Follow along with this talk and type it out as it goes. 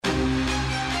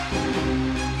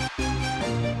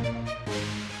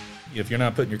if you're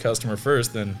not putting your customer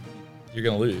first, then you're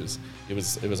going to lose. It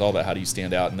was all about how do you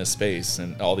stand out in this space,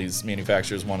 and all these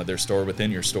manufacturers wanted their store within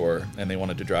your store, and they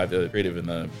wanted to drive the creative and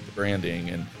the branding,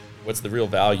 and what's the real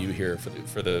value here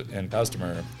for the end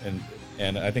customer,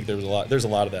 and I think there's a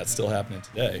lot of that still happening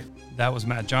today. That was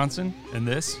Matt Johnson, and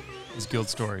this is Guild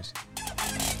Stories.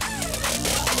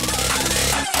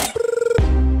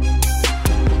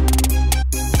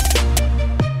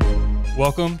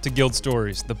 Welcome to Guild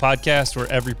Stories, the podcast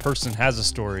where every person has a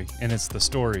story, and it's the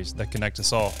stories that connect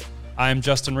us all. I am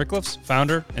Justin Rickliffs,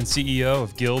 founder and CEO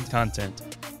of Guild Content.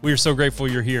 We are so grateful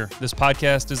you're here. This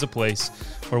podcast is a place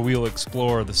where we will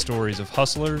explore the stories of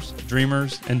hustlers,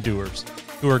 dreamers, and doers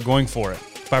who are going for it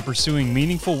by pursuing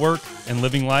meaningful work and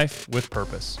living life with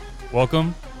purpose.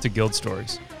 Welcome to Guild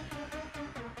Stories.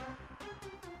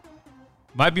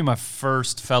 Might be my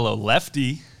first fellow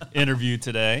lefty interview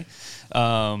today.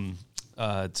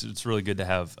 It's really good to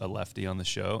have a lefty on the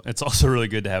show. It's also really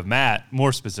good to have Matt,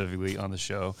 more specifically, on the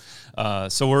show.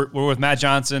 So we're with Matt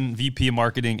Johnson, VP of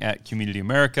Marketing at Community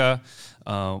America,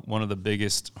 one of the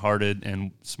biggest hearted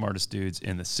and smartest dudes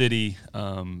in the city,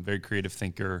 very creative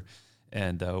thinker.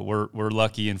 And we're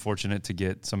lucky and fortunate to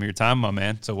get some of your time, my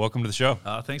man. So welcome to the show.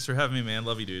 Thanks for having me, man.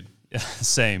 Love you, dude.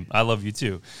 Same. I love you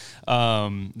too.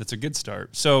 That's a good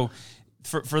start. So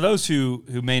for those who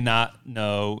may not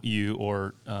know you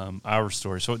or our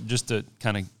story, so just to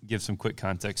kind of give some quick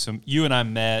context. So you and I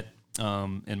met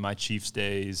in my Chiefs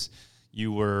days.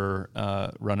 You were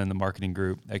running the marketing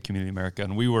group at Community America,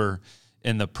 and we were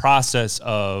in the process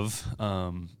of,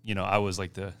 I was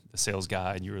like the sales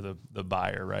guy and you were the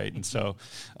buyer, right? And so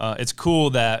it's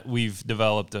cool that we've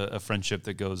developed a friendship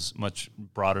that goes much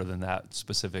broader than that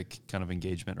specific kind of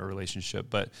engagement or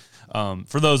relationship. But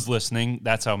for those listening,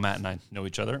 that's how Matt and I know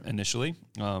each other initially.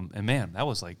 And man, that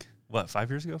was like, 5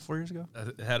 years ago, 4 years ago?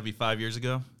 It had to be 5 years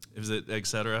ago. It was at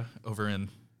Etc. over in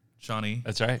Shawnee.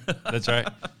 That's right. That's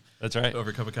right. Over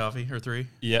a cup of coffee or three.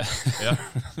 Yeah.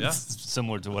 Yeah.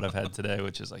 Similar to what I've had today,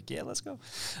 which is like, yeah, let's go.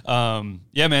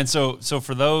 Yeah, man. So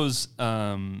for those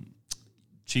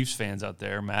Chiefs fans out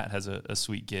there, Matt has a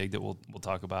sweet gig that we'll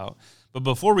talk about. But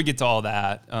before we get to all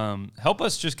that, help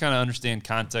us just kind of understand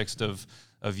context of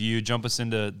you. Jump us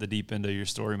into the deep end of your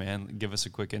story, man. Give us a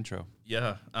quick intro.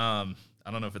 Yeah. I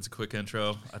don't know if it's a quick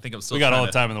intro. I think I'm still. We got all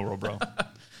the time in the world, bro.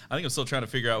 I think I'm still trying to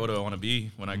figure out what do I want to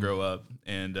be when I grow up.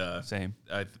 And same.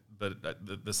 But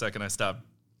the second I stop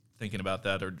thinking about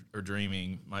that or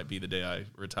dreaming might be the day I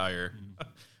retire,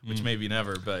 which maybe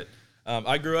never. But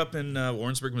I grew up in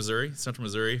Warrensburg, Missouri, central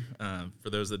Missouri, for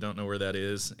those that don't know where that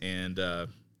is. And,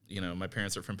 my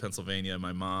parents are from Pennsylvania.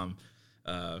 My mom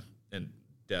and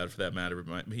dad, for that matter,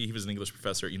 he was an English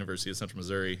professor at University of Central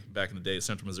Missouri back in the day,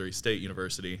 Central Missouri State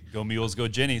University. Go Mules, go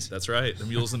Jennies. That's right, the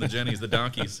mules and the jennies, the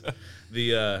donkeys.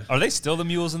 Are they still the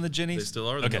mules and the jennies? They still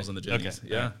are the mules and the jennies,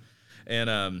 yeah. Right.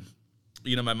 And,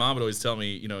 my mom would always tell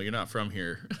me, you're not from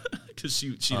here, because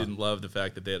she didn't love the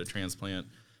fact that they had a transplant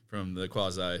from the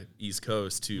quasi East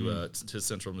Coast to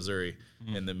Central Missouri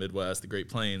and the Midwest, the Great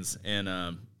Plains, and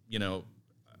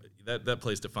that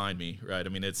place defined me, right? I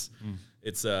mean, it's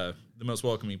the most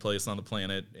welcoming place on the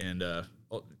planet, and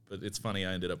but it's funny,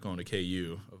 I ended up going to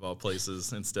KU of all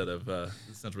places instead of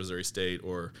Central Missouri State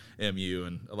or MU,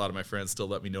 and a lot of my friends still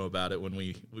let me know about it when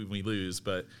we lose,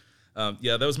 but.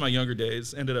 That was my younger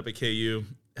days. Ended up at KU,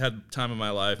 had time of my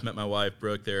life, met my wife,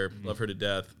 Brooke there, love her to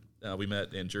death. We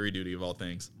met in jury duty of all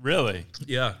things. Really?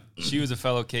 Yeah. She was a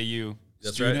fellow KU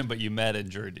student, right. But you met in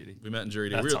jury duty. We met in jury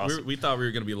duty. Awesome. We thought we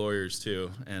were going to be lawyers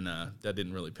too, and that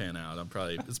didn't really pan out.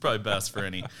 It's probably best for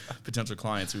any potential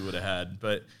clients we would have had.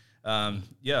 But I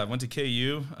went to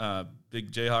KU, big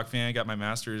Jayhawk fan, got my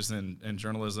master's in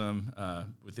journalism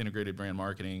with integrated brand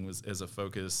marketing as a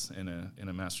focus in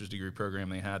a master's degree program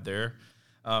they had there.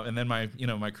 And then my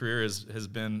career has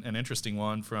been an interesting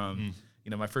one from,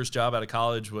 my first job out of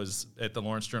college was at the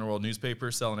Lawrence Journal-World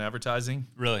newspaper selling advertising.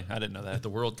 Really? I didn't know that. At the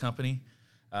World Company.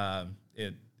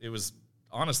 It was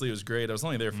honestly, it was great. I was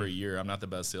only there for a year. I'm not the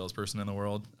best salesperson in the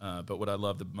world, but what I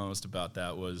loved the most about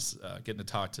that was getting to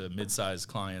talk to mid-sized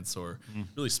clients or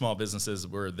really small businesses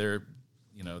where their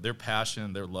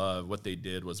passion, their love, what they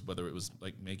did was whether it was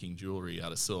like making jewelry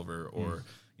out of silver or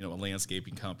a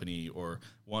landscaping company or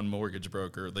one mortgage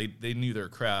broker. They knew their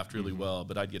craft really well,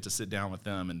 but I'd get to sit down with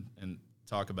them and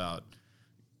talk about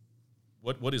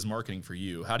what is marketing for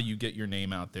you? How do you get your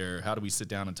name out there? How do we sit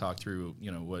down and talk through,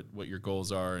 what your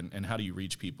goals are and how do you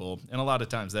reach people? And a lot of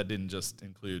times that didn't just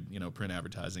include, print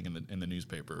advertising in the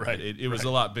newspaper. Right. It was a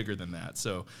lot bigger than that.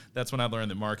 So that's when I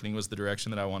learned that marketing was the direction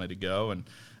that I wanted to go. And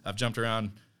I've jumped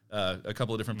around a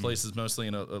couple of different places, mostly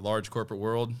in a large corporate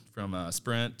world, from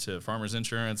Sprint to Farmers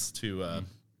Insurance to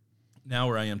now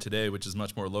where I am today, which is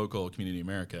much more local, Community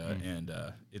America. And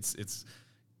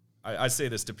I say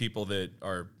this to people that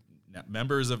are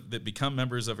that become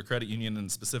members of a credit union,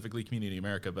 and specifically Community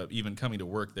America, but even coming to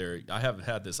work there, I have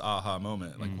had this aha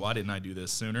moment, like, why didn't I do this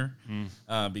sooner?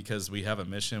 Because we have a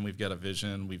mission, we've got a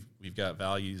vision, we've got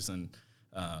values, and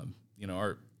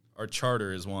our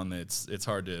charter is one it's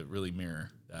hard to really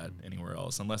mirror that anywhere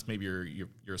else, unless maybe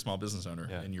you're a small business owner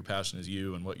and your passion is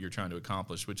you and what you're trying to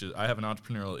accomplish, which is, I have an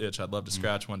entrepreneurial itch I'd love to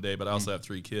scratch one day, but I also have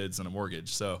 3 kids and a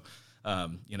mortgage, so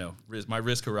my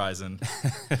risk horizon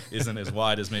isn't as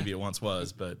wide as maybe it once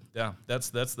was, but yeah, that's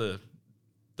the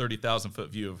 30,000 foot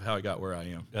view of how I got where I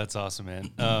am. That's awesome,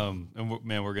 man. And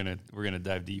we're gonna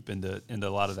dive deep into a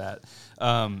lot of that.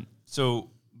 So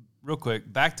real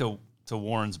quick, back to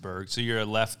Warrensburg. So you're a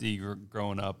lefty. You're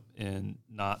growing up in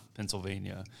not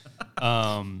Pennsylvania.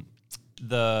 And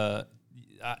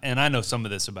I know some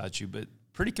of this about you, but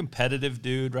pretty competitive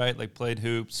dude, right? Like played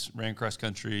hoops, ran cross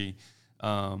country.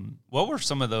 What were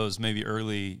some of those maybe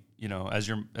early,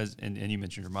 and you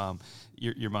mentioned your mom,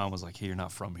 your mom was like, hey, you're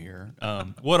not from here.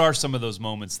 What are some of those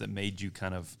moments that made you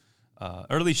kind of, or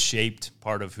at least shaped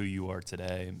part of who you are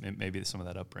today, and maybe some of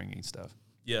that upbringing stuff?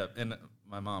 Yeah. And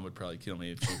my mom would probably kill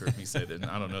me if she heard me say that. And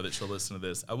I don't know that she'll listen to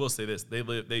this. I will say this. They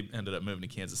ended up moving to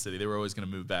Kansas City. They were always going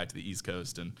to move back to the East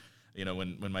Coast. And,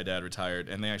 when my dad retired,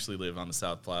 and they actually live on the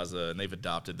South Plaza, and they've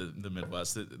adopted the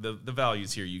Midwest. The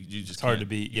values here, you just hard to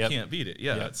beat. You can't beat it.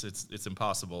 Yeah, it's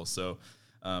impossible. So,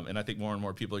 and I think more and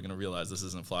more people are going to realize this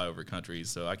isn't flyover country.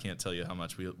 So I can't tell you how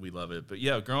much we love it. But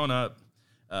yeah, growing up,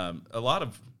 a lot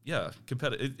of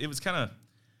competitive. It was kind of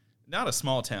not a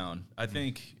small town. I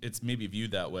think it's maybe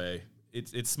viewed that way.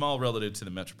 It's small relative to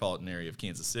the metropolitan area of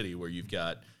Kansas City, where you've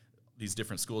got these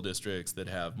different school districts that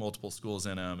have multiple schools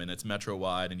in them, and it's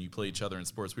metro-wide, and you play each other in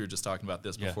sports. We were just talking about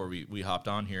this before we hopped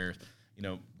on here.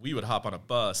 We would hop on a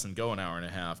bus and go an hour and a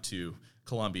half to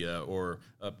Columbia or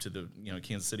up to the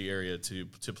Kansas City area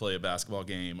to play a basketball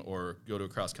game or go to a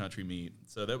cross-country meet.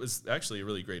 So that was actually a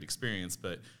really great experience,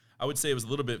 but I would say it was a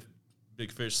little bit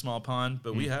big fish, small pond,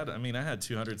 but I had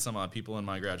 200 some odd people in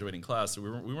my graduating class, so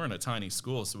we weren't a tiny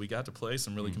school, so we got to play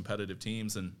some really competitive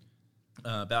teams, and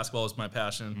basketball was my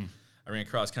passion. I ran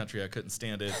cross country. I couldn't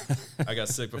stand it. I got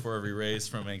sick before every race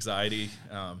from anxiety.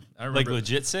 I remember, like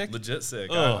legit sick? Legit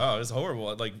sick. It was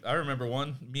horrible. Like, I remember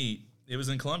one meet. It was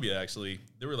in Columbia, actually.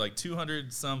 There were like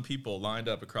 200 some people lined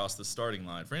up across the starting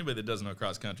line. For anybody that doesn't know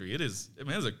cross country, it's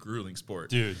a grueling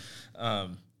sport, dude.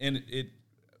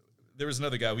 There was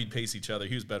another guy. We'd pace each other.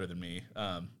 He was better than me,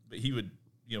 but he would.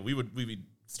 We would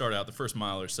start out the first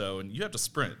mile or so, and you have to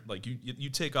sprint. Like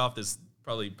you take off this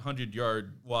probably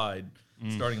 100-yard wide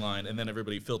starting line, and then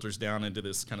everybody filters down into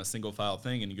this kind of single file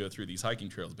thing, and you go through these hiking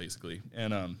trails basically.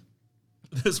 And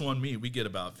this one meet, we get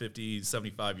about 50,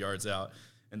 75 yards out,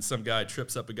 and some guy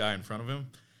trips up a guy in front of him,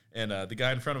 and the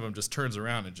guy in front of him just turns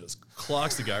around and just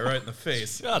clocks the guy right in the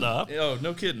face. Shut up. Oh,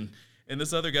 no kidding. And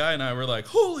this other guy and I were like,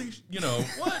 holy,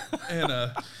 what?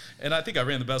 And I think I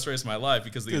ran the best race of my life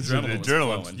because the adrenaline was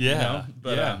flowing. Yeah.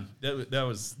 But that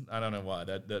was, I don't know why,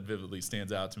 that vividly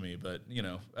stands out to me. But,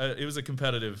 it was a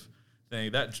competitive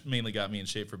thing. That mainly got me in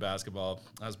shape for basketball.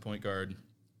 I was a point guard.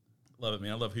 Love it,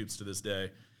 man. I love hoops to this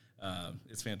day.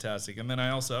 It's fantastic. And then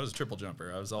I was a triple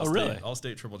jumper. I was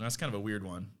all-state triple jumper. That's kind of a weird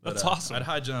one. That's awesome. At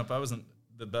high jump, I wasn't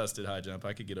the best at high jump.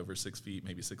 I could get over 6 feet,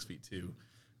 maybe 6'2".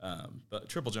 But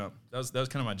triple jump, that was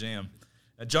kind of my jam.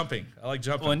 Jumping, I like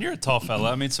jumping. Well, and you're a tall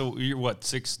fella. I mean, so you're what,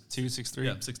 6'2", 6'3"?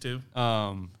 Yeah, 6'2".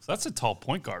 So that's a tall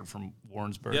point guard from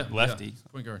Warrensburg, lefty. Yeah,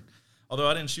 point guard. Although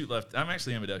I didn't shoot left. I'm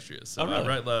actually ambidextrous. So really?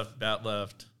 Right, left, bat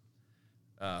left,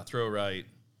 throw right,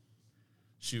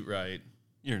 shoot right.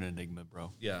 You're an enigma,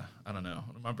 bro. Yeah, I don't know.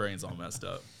 My brain's all messed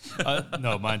up.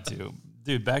 No, mine too.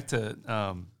 Dude, back to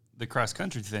the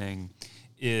cross-country thing.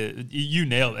 You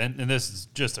nailed it, and this is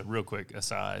just a real quick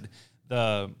aside.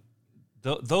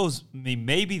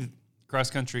 Maybe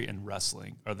cross-country and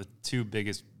wrestling are the 2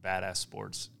 biggest badass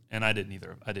sports, and I didn't do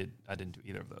either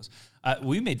of those.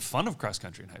 We made fun of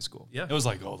cross-country in high school. Yeah. It was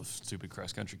like, the stupid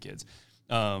cross-country kids.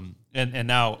 And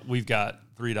now we've got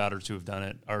 3 daughters who have done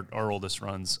it. Our oldest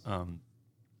runs on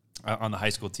the high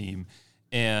school team,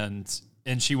 and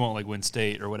she won't like win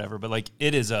state or whatever, but like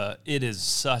it is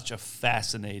such a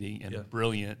fascinating and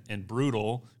brilliant and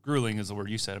grueling is the word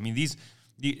you said. I mean,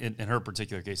 in her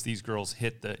particular case, these girls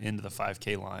hit the end of the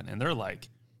 5K line and they're like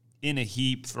in a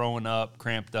heap, throwing up,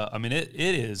 cramped up. I mean, it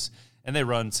is, and they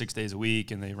run 6 days a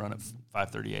week and they run at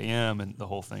 5:30 a.m. and the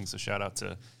whole thing. So shout out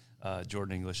to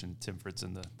Jordan English and Tim Fritz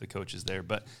and the coaches there.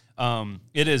 But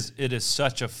it is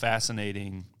such a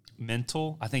fascinating I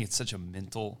think it's such a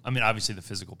mental. I mean, obviously the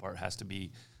physical part has to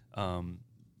be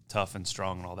tough and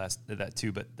strong and all that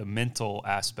too. But the mental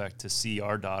aspect to see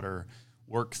our daughter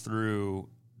work through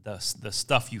the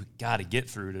stuff you got to get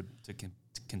through to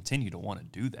continue to want to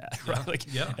do that, right? Like,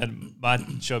 and my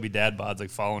Shelby dad bod's like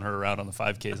following her around on the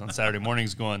 5Ks on Saturday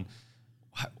mornings, going,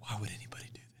 why would anybody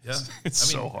do this? Yeah, it's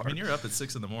so hard. I mean, you're up at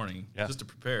 6 a.m. just to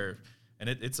prepare, and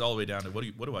it's all the way down to what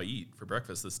do I eat for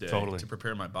breakfast this day to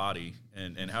prepare my body,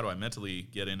 and how do I mentally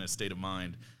get in a state of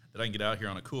mind that I can get out here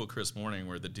on a cool, crisp morning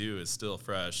where the dew is still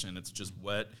fresh and it's just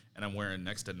wet, and I'm wearing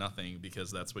next to nothing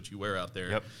because that's what you wear out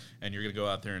there, and you're going to go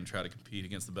out there and try to compete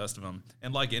against the best of them.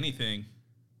 And like anything,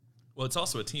 well, it's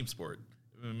also a team sport.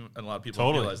 And a lot of people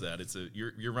don't realize that.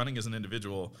 You're running as an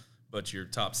individual, but your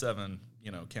top 7,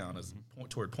 count as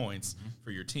toward points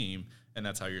for your team, and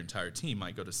that's how your entire team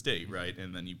might go to state, right?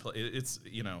 And then you play. So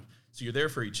you're there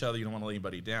for each other. You don't want to let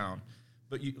anybody down.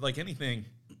 But like anything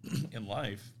in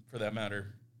life, for that matter,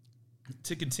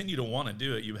 to continue to want to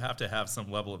do it, you have to have some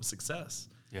level of success.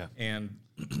 Yeah. And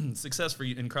success for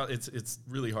you, it's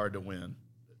really hard to win,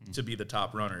 to be the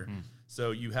top runner.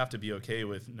 So you have to be okay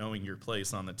with knowing your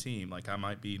place on the team. Like I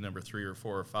might be number 3 or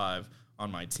 4 or 5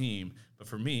 on my team, but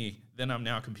for me, then I'm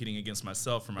now competing against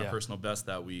myself for my personal best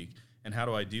that week. And how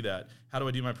do I do that? How do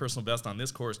I do my personal best on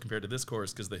this course compared to this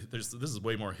course? Because this is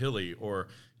way more hilly, or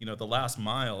the last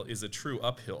mile is a true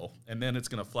uphill, and then it's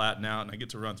going to flatten out, and I get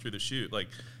to run through the chute. Like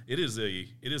it is a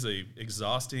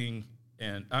exhausting,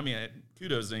 and I mean,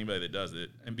 kudos to anybody that does it.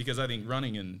 And because I think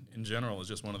running in general is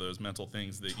just one of those mental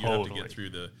things that you have to get through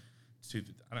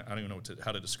I don't even know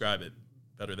how to describe it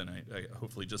better than I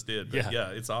hopefully just did. But yeah,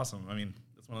 it's awesome. I mean,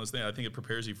 it's one of those things. I think it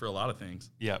prepares you for a lot of things.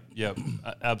 Yeah,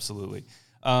 absolutely.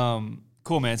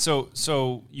 Cool, man.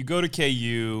 So you go to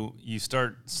KU, you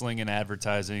start slinging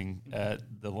advertising at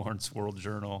the Lawrence World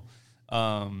Journal,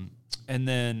 and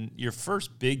then your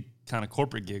first big kind of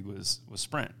corporate gig was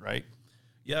Sprint, right?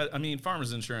 Yeah, I mean,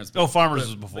 Farmers Insurance. Farmers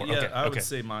was before. Yeah, I would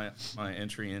say my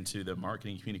entry into the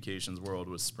marketing communications world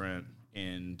was Sprint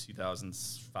in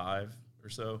 2005 or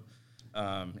so.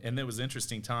 And it was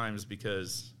interesting times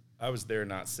because I was there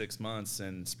not 6 months,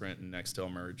 and Sprint and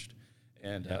Nextel merged.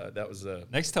 And that was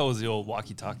Nextel was the old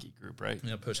walkie-talkie group, right?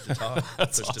 Yeah, push to talk.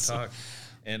 Push awesome. To talk.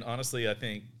 And honestly, I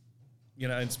think,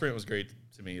 and Sprint was great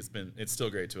to me. It's still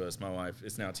great to us. My wife,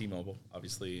 it's now T-Mobile,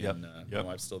 obviously. And my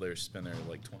wife's still there. She's been there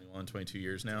like 21, 22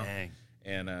 years now. Dang.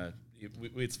 And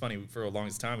it's funny, for the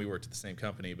longest time we worked at the same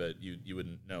company, but you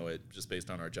wouldn't know it just based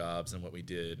on our jobs and what we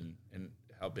did and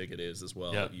how big it is as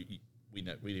well. Yep. We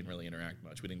didn't really interact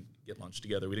much. We didn't get lunch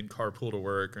together. We didn't carpool to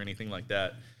work or anything like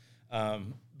that.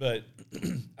 But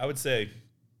I would say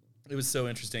it was so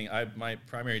interesting. My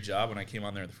primary job when I came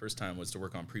on there the first time was to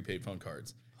work on prepaid phone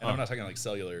cards. And I'm not talking like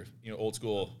cellular, old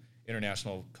school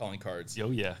international calling cards.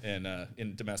 Oh, yeah. And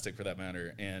in domestic for that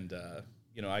matter. And,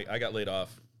 I got laid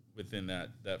off within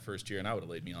that first year, and I would have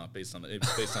laid me off based on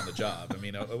the job. I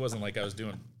mean, it wasn't like I was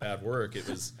doing bad work. It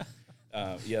was,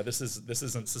 this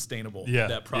isn't sustainable. Yeah,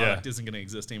 that product isn't going to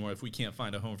exist anymore. If we can't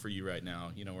find a home for you right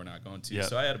now, we're not going to. Yep.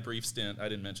 So I had a brief stint. I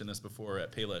didn't mention this before,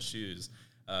 at Payless Shoes,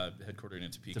 headquartered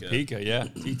in Topeka. Topeka, yeah,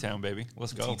 T-Town, baby.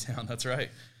 Let's go. T-Town, that's right.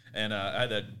 And I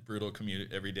had that brutal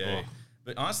commute every day. Oh.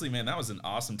 But honestly, man, that was an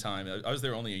awesome time. I was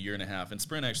there only a year and a half, and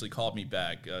Sprint actually called me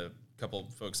back. A couple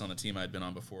folks on the team I had been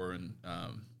on before, and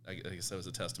I guess that was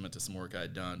a testament to some work I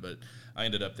had done. But I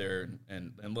ended up there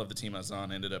and loved the team I was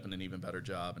on. I ended up in an even better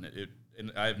job,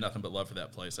 and I have nothing but love for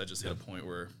that place. I just hit a point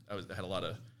where I had a lot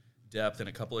of depth in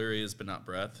a couple areas, but not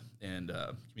breadth. And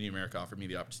Community America offered me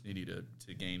the opportunity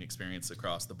to gain experience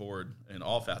across the board in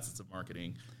all facets of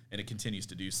marketing, and it continues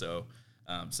to do so.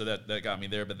 So that got me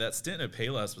there. But that stint at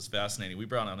Payless was fascinating. We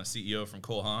brought on a CEO from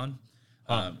Cole Haan.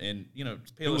 And, Payless,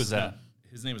 who was that?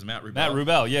 His name was Matt Rubel. Matt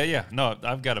Rubel, yeah. No,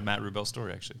 I've got a Matt Rubel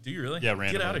story, actually. Do you really? Yeah,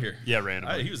 randomly. Get out of here. Yeah,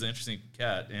 randomly. He was an interesting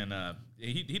cat, and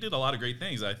he did a lot of great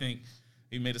things. I think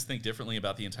he made us think differently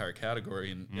about the entire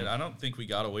category, and I don't think we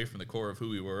got away from the core of who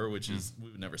we were, which is,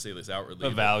 we would never say this outwardly.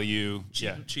 The value.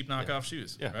 Cheap knockoff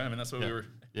shoes, right? I mean, that's what we were.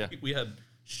 Yeah. We had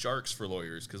sharks for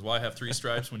lawyers, because why have 3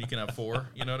 stripes when you can have 4?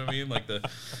 You know what I mean? Like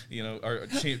our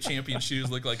champion shoes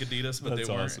look like Adidas, but that's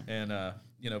they weren't. Awesome.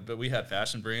 And but we had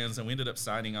fashion brands, and we ended up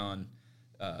signing on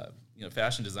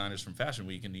fashion designers from Fashion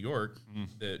Week in New York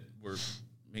that were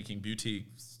making boutique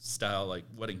style, like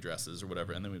wedding dresses or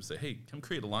whatever. And then we would say, hey, come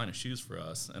create a line of shoes for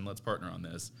us, and let's partner on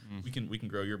this. We can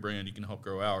grow your brand, you can help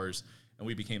grow ours. And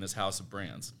we became this house of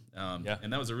brands. And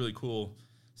that was a really cool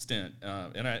stint.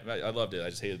 And I loved it. I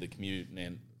just hated the commute.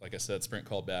 And like I said, Sprint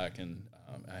called back, and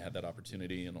I had that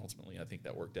opportunity. And ultimately, I think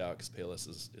that worked out, because Payless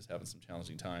is having some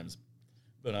challenging times.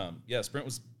 But Sprint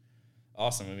was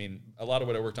awesome. I mean, a lot of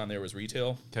what I worked on there was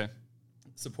retail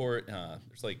support.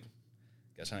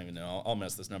 There's gosh, I don't even know. I'll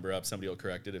mess this number up. Somebody will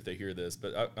correct it if they hear this.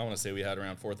 But I want to say we had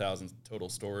around 4,000 total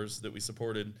stores that we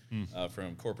supported,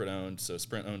 from corporate-owned, so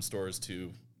Sprint-owned stores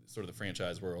to sort of the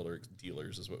franchise world, or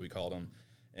dealers is what we called them.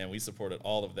 And we supported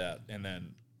all of that. And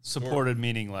then supported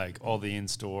meaning like all the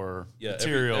in-store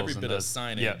materials. Every bit and of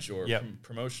signage or yep.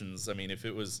 promotions. I mean, if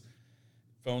it was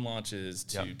phone launches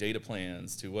to data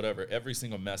plans to whatever, every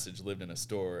single message lived in a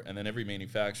store. And then every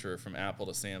manufacturer from Apple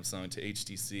to Samsung to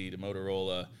HTC to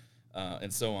Motorola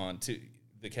and so on, to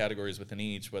the categories within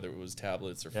each, whether it was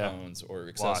tablets or phones or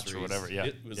accessories. Watch or whatever,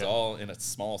 It was all in a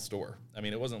small store. I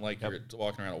mean, it wasn't like you're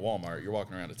walking around at Walmart. You're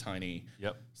walking around a tiny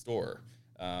store.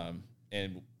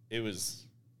 And it was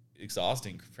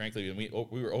exhausting, frankly. And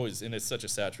we were always in such a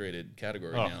saturated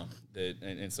category now that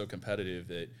and so competitive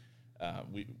that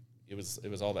it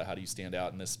was all about how do you stand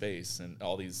out in this space. And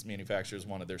all these manufacturers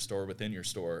wanted their store within your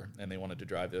store, and they wanted to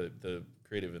drive the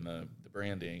creative and the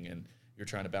branding, and you're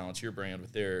trying to balance your brand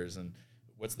with theirs, and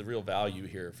what's the real value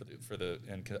here for the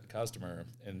end customer.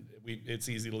 And it's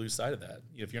easy to lose sight of that.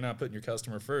 If you're not putting your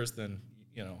customer first, then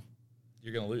you're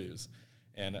going to lose.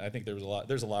 And I think there's a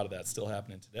lot of that still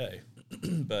happening today.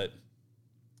 But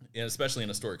especially in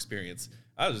a store experience,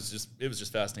 it was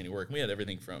just fascinating work. And we had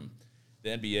everything from the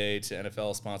NBA to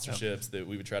NFL sponsorships that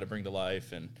we would try to bring to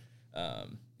life. And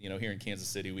here in Kansas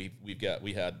City,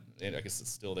 we had, and I guess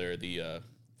it's still there, the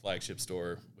flagship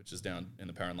store, which is down in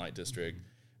the Power and Light district.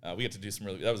 We had to do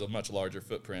that was a much larger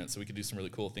footprint, so we could do some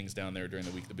really cool things down there during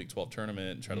the week of the Big 12 tournament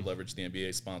and try to leverage the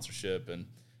NBA sponsorship and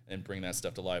bring that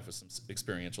stuff to life with some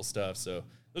experiential stuff. So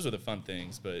those are the fun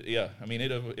things. But yeah, I mean,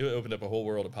 it opened up a whole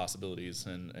world of possibilities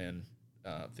and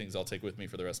things I'll take with me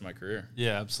for the rest of my career.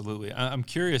 Yeah, absolutely. I'm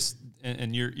curious,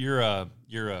 and you're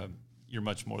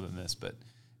much more than this, but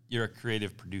you're a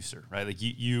creative producer, right? Like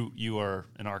you are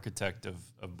an architect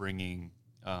of bringing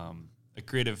a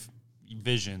creative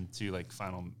vision to like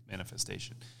final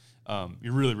manifestation.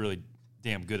 You're really, really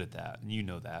damn good at that, and you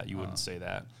know that. You wouldn't say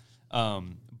that.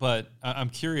 But I'm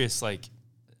curious, like,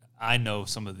 I know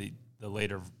some of the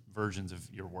later versions of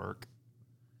your work,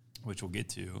 which we'll get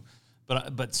to,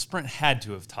 but Sprint had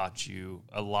to have taught you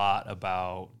a lot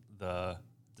about the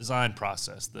design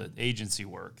process, the agency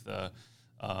work, the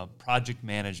project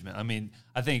management. I mean,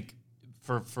 I think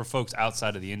for folks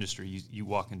outside of the industry, you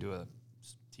walk into a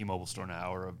T-Mobile store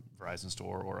now or a Verizon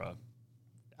store or a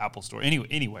Apple store,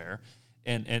 anywhere,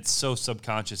 and it's so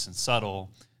subconscious and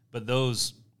subtle, but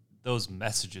those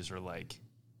messages are like,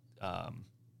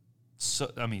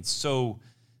 so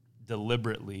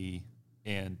deliberately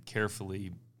and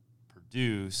carefully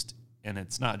produced, and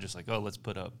it's not just like, oh, let's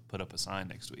put up a sign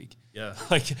next week. Yeah,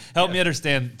 like help me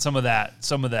understand some of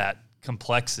that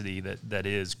complexity that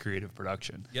is creative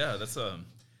production. Yeah, that's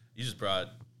you just brought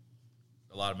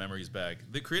a lot of memories back.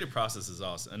 The creative process is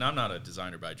awesome, and I'm not a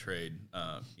designer by trade.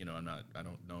 I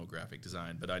don't know graphic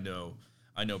design, but I know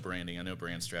branding, I know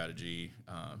brand strategy,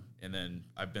 and then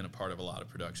I've been a part of a lot of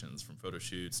productions, from photo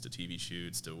shoots to TV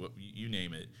shoots to you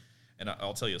name it. And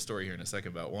I'll tell you a story here in a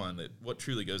second about one that what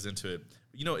truly goes into it.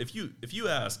 If you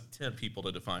ask 10 people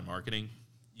to define marketing,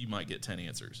 you might get 10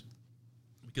 answers,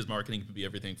 because marketing can be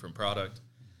everything from product,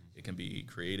 it can be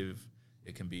creative,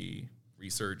 it can be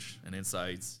research and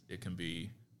insights, it can be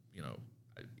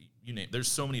you name. There's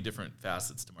so many different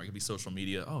facets to marketing. It can be social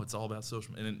media. Oh, it's all about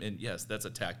social. And yes, that's a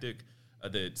tactic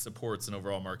that supports an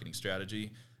overall marketing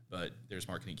strategy, but there's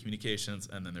marketing communications,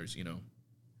 and then there's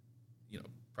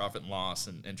profit and loss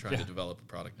and trying to develop a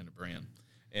product and a brand.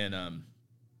 And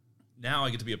now I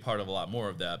get to be a part of a lot more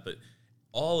of that, but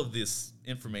all of this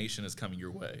information is coming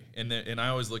your way. And I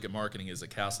always look at marketing as a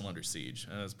castle under siege,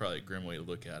 and that's probably a grim way to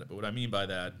look at it. But what I mean by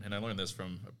that, and I learned this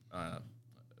from a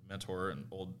mentor and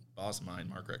old boss of mine,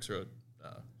 Mark Rexroth,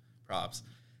 props.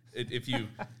 If you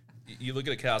look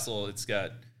at a castle, it's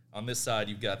got, on this side,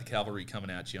 you've got the cavalry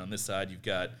coming at you. On this side, you've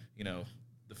got,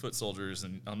 the foot soldiers.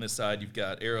 And on this side, you've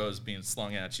got arrows being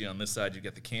slung at you. On this side, you've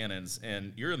got the cannons.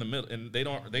 And you're in the middle, and they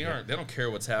don't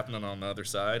care what's happening on the other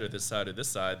side or this side or this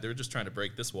side. They're just trying to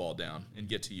break this wall down and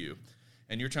get to you.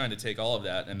 And you're trying to take all of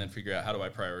that and then figure out, how do I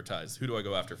prioritize? Who do I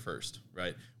go after first,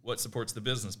 right? What supports the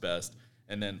business best?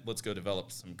 And then let's go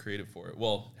develop some creative for it.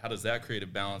 Well, how does that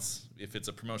creative balance if it's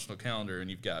a promotional calendar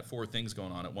and you've got 4 things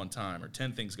going on at one time or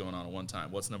 10 things going on at one time?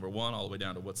 What's number 1 all the way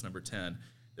down to what's number 10?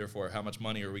 Therefore, how much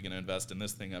money are we going to invest in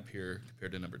this thing up here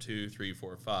compared to number 2, 3,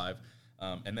 4, 5?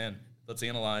 And then let's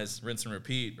analyze, rinse and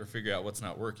repeat, or figure out what's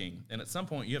not working. And at some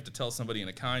point, you have to tell somebody in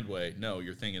a kind way, no,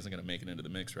 your thing isn't going to make it into the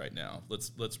mix right now. Let's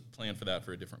plan for that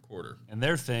for a different quarter. And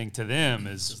their thing to them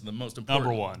is the most important.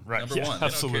 Number 1, right? Number 1.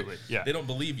 Absolutely. They don't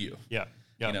believe you. Yeah.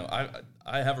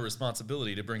 I have a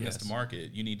responsibility to bring this to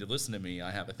market. You need to listen to me.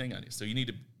 I have a thing on you. So you need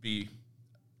to be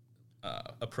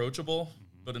approachable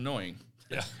but annoying.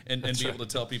 Yeah, and be able to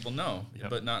tell people no,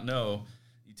 but not no.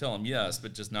 You tell them yes,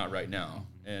 but just not right now.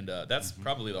 And that's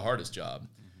probably the hardest job.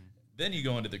 Then you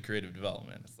go into the creative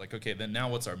development. It's like, okay, then now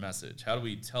what's our message? How do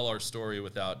we tell our story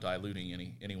without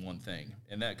diluting any one thing?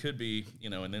 And that could be,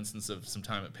 an instance of some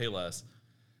time at Payless.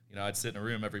 I'd sit in a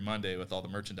room every Monday with all the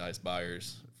merchandise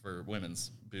buyers for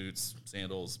women's boots,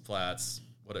 sandals, flats,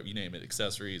 whatever, you name it,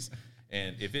 accessories.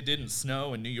 And if it didn't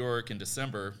snow in New York in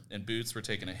December and boots were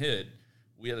taking a hit,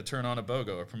 we had to turn on a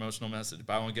BOGO, a promotional message,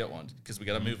 buy one, get one, because we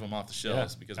got to move them off the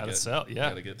shelves because we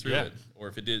got to get through it. Or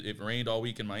if it rained all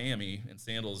week in Miami and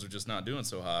sandals are just not doing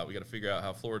so hot, we got to figure out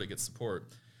how Florida gets support.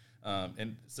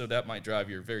 And so that might drive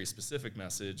your very specific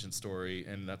message and story,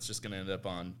 and that's just going to end up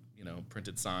on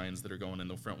printed signs that are going in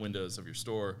the front windows of your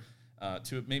store.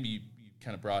 To maybe you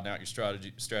kind of broaden out your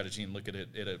strategy and look at it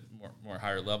at a more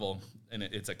higher level, and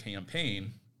it's a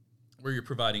campaign where you're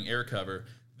providing air cover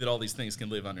that all these things can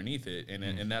live underneath it,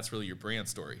 and that's really your brand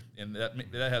story, and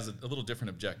that has a little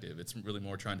different objective. It's really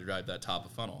more trying to drive that top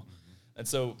of funnel, and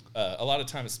so a lot of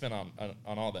time is spent on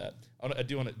all that.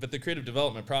 But the creative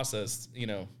development process,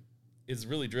 is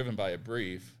really driven by a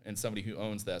brief and somebody who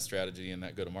owns that strategy and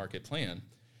that go-to-market plan,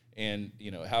 and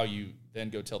how you then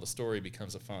go tell the story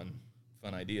becomes a fun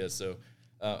idea. So.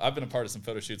 I've been a part of some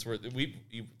photo shoots where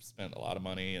you spent a lot of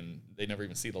money and they never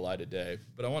even see the light of day.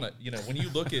 But I want to, when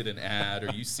you look at an ad or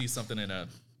you see something in a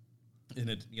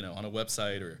on a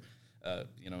website or,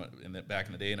 back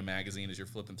in the day in a magazine as you're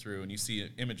flipping through and you see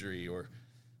imagery or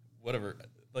whatever,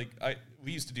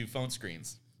 we used to do phone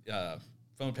screens,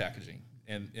 phone packaging,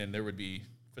 and there would be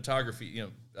photography,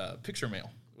 picture mail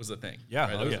was the thing.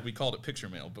 Yeah, right? We called it picture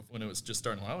mail, but when it was just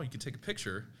starting, you can take a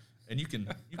picture and you can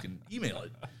email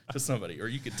it to somebody or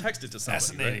you can text it to somebody.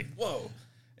 Fascinating. Right? Whoa.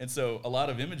 And so a lot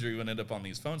of imagery would end up on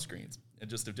these phone screens and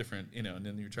just a different, and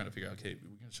then you're trying to figure out, okay,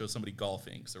 we're going to show somebody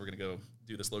golfing, so we're going to go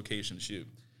do this location shoot.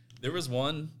 There was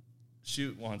one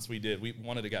shoot once we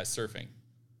wanted a guy surfing.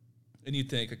 And you'd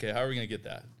think, okay, how are we going to get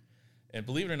that? And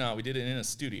believe it or not, we did it in a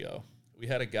studio. We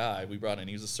had a guy we brought in,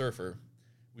 he was a surfer.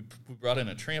 We brought in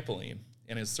a trampoline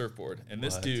and his surfboard. And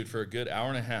this dude, for a good hour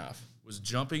and a half, was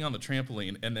jumping on the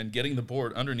trampoline and then getting the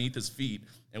board underneath his feet,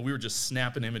 and we were just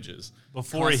snapping images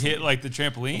before he hit the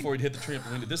trampoline. Before he'd hit the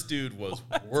trampoline, this dude was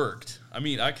worked. I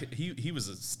mean, he was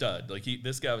a stud.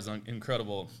 This guy was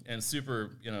incredible and super,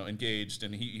 engaged,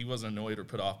 and he wasn't annoyed or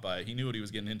put off by it. He knew what he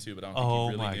was getting into, but I don't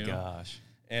think he really knew. Oh my gosh!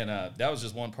 And that was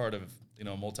just one part of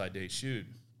a multi-day shoot.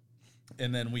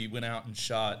 And then we went out and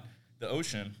shot the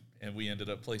ocean. And we ended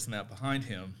up placing that behind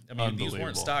him. I mean, these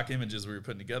weren't stock images we were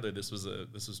putting together. This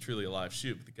was truly a live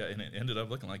shoot. The guy, and it ended up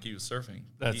looking like he was surfing.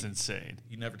 That's insane.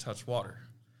 He never touched water.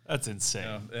 That's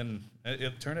insane. And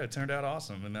it turned out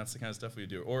awesome. And that's the kind of stuff we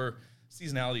do. Or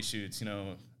seasonality shoots,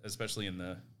 especially in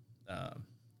the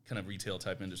kind of retail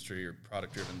type industry or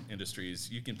product driven industries.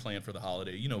 You can plan for the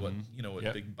holiday.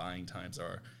 What big buying times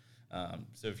are.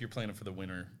 So if you're planning for the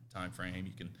winter time frame,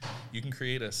 you can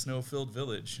create a snow-filled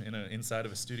village inside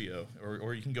of a studio,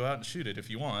 or you can go out and shoot it if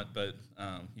you want, but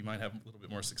you might have a little bit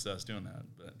more success doing that.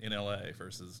 But in LA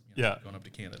versus going up to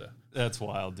Canada. That's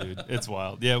wild, dude. It's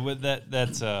wild. Yeah, but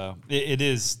that's it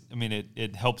is. I mean,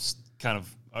 it helps kind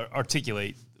of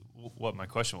articulate what my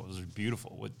question was. It was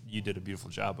beautiful. What you did a beautiful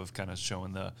job of kind of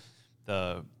showing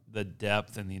the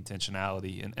depth and the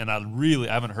intentionality, and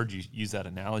I haven't heard you use that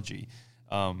analogy.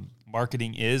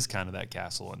 Marketing is kind of that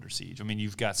castle under siege. I mean,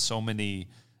 you've got so many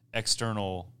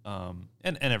external,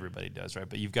 and everybody does, right?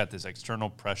 But you've got this external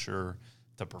pressure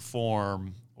to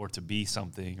perform or to be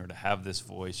something or to have this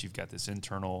voice. You've got this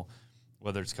internal,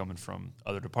 whether it's coming from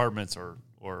other departments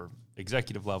or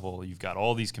executive level, you've got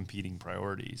all these competing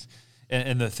priorities.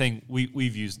 And the thing,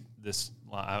 we've used this,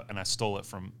 and I stole it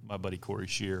from my buddy Corey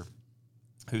Shear,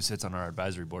 who sits on our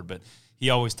advisory board, but he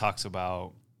always talks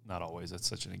about, not always, that's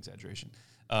such an exaggeration.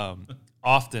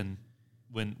 Often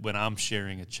when I'm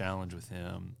sharing a challenge with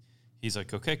him, he's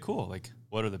like, okay, cool. Like,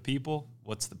 what are the people?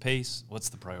 What's the pace? What's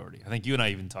the priority? I think you and I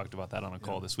even talked about that on a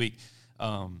call this week.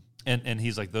 And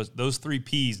he's like, those 3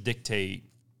 Ps dictate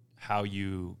how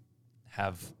you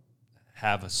have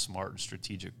a smart and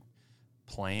strategic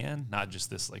plan, not just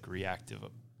this like reactive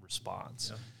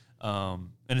response. Yeah.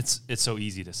 And it's so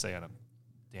easy to say on a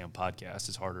damn podcast.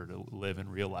 It's harder to live in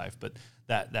real life, but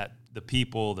that the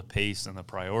people, the pace, and the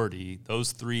priority,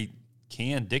 those 3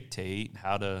 can dictate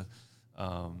how to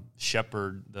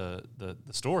shepherd the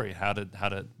story, how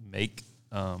to make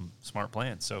smart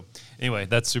plans. So anyway,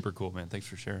 that's super cool, man. Thanks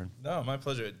for sharing. No, my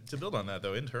pleasure. To build on that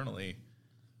though, internally,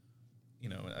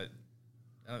 I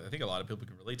think a lot of people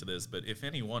can relate to this, but if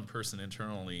any one person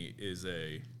internally is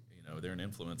they're an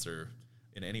influencer,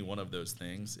 in any one of those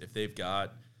things, if they've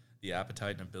got the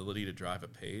appetite and ability to drive a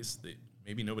pace that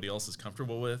maybe nobody else is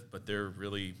comfortable with, but they're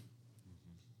really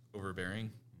overbearing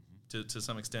to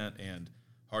some extent and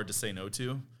hard to say no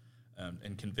to,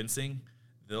 and convincing,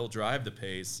 they'll drive the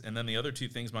pace. And then the other two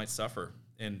things might suffer.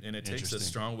 And it takes a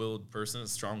strong-willed person, a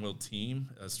strong-willed team,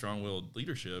 a strong-willed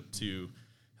leadership to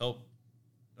help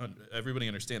everybody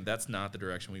understand that's not the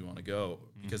direction we want to go.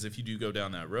 Because if you do go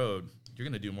down that road, you're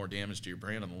going to do more damage to your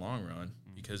brand in the long run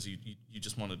because you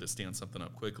just wanted to stand something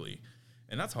up quickly.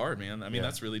 And that's hard, man. I mean,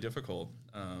 that's really difficult,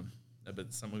 but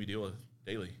it's something we deal with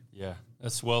daily. Yeah,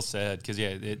 that's well said. Because,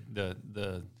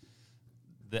 the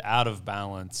out of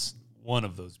balance, one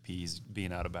of those P's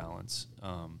being out of balance,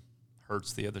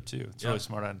 hurts the other two. It's really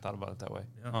smart. I hadn't thought about it that way.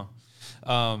 Yeah.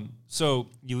 So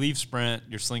you leave Sprint,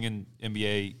 you're slinging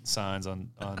NBA signs on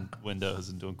windows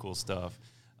and doing cool stuff,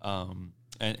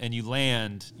 and you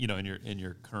land, in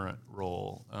your current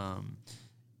role,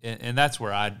 and that's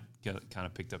where I kind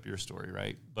of picked up your story,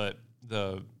 right? But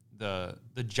the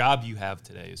job you have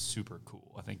today is super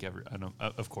cool. I think I know,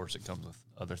 of course, it comes with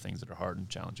other things that are hard and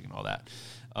challenging and all that.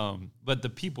 But the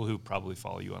people who probably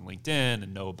follow you on LinkedIn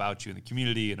and know about you in the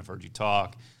community and have heard you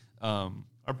talk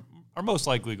are most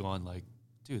likely going like,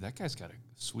 dude, that guy's got a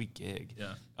sweet gig.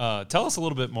 Yeah. Tell us a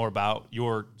little bit more about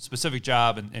your specific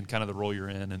job and kind of the role you're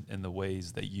in and the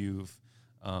ways that you've,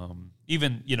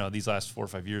 even, these last 4 or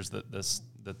 5 years,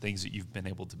 the things that you've been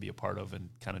able to be a part of and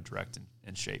kind of direct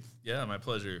and shape. Yeah, my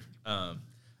pleasure. I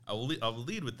will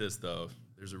lead with this, though.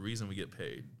 There's a reason we get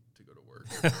paid to go to work.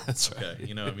 That's right.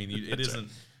 Okay, it isn't,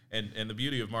 and the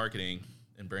beauty of marketing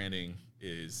and branding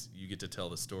is you get to tell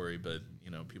the story, but,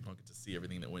 people don't get to see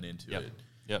everything that went into it.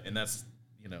 Yep. And that's,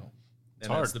 and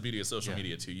hard. that's the beauty of social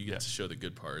media, too. You get to show the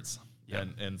good parts. Yep.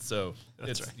 And so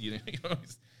that's right.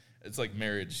 It's like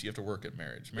marriage. You have to work at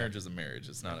marriage. Marriage is a marriage.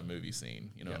 It's not a movie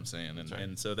scene. You know what I'm saying?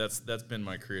 And so that's been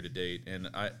my career to date.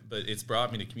 But it's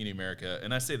brought me to Community America.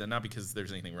 And I say that not because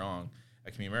there's anything wrong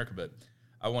at Community America, but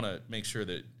I want to make sure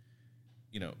that,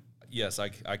 yes, I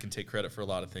can take credit for a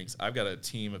lot of things. I've got a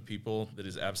team of people that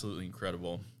is absolutely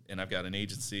incredible. And I've got an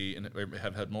agency and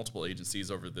have had multiple agencies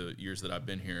over the years that I've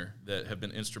been here that have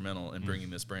been instrumental in bringing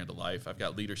this brand to life. I've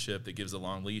got leadership that gives a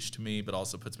long leash to me, but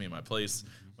also puts me in my place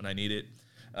when I need it.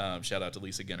 Shout out to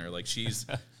Lisa Ginner. Like she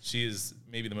is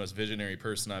maybe the most visionary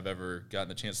person I've ever gotten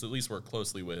the chance to at least work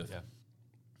closely with. Yeah.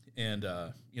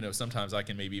 And, sometimes I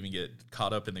can maybe even get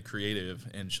caught up in the creative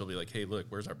and she'll be like, hey, look,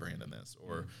 where's our brand in this?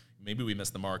 Or maybe we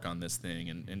missed the mark on this thing.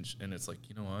 And it's like,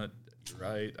 you know what? You're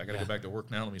right. I got to go back to work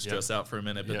now. Let me stress out for a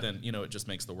minute. But then, it just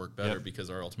makes the work better because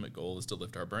our ultimate goal is to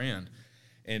lift our brand.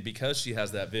 And because she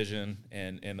has that vision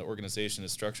and the organization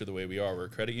is structured the way we are, we're a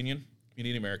credit union,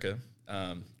 Community America,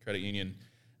 credit union.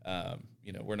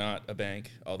 We're not a bank,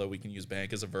 although we can use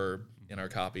bank as a verb in our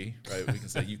copy, right? We can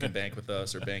say you can bank with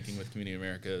us, or banking with Community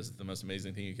America is the most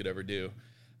amazing thing you could ever do.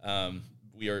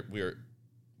 We are.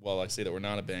 While I say that we're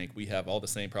not a bank, we have all the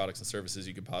same products and services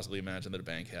you could possibly imagine that a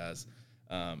bank has.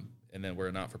 And then we're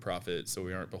a not-for-profit, so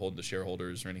we aren't beholden to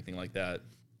shareholders or anything like that.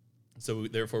 So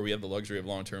therefore, we have the luxury of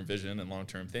long-term vision and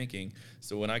long-term thinking.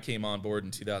 So when I came on board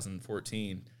in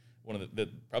 2014, one of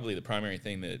probably the primary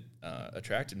thing that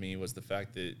attracted me was the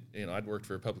fact that I'd worked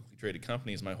for publicly traded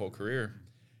companies my whole career,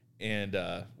 and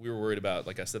we were worried about,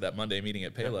 like I said, that Monday meeting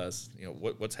at Payless.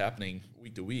 What's happening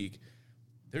week to week.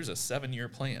 There's a 7-year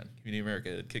plan. Community America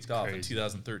had kicked off in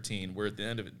 2013. We're at the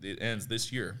end of it. It ends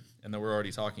this year, and then we're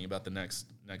already talking about the next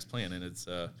plan. And it's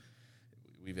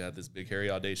we've had this big, hairy,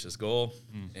 audacious goal,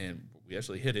 and we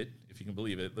actually hit it. If you can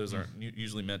believe it, those aren't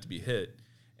usually meant to be hit,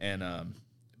 and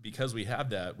because we have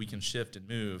that, we can shift and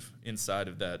move inside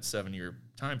of that 7-year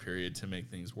time period to make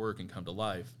things work and come to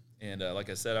life. And like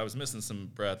I said, I was missing some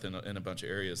breath in a bunch of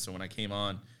areas. So when I came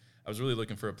on, I was really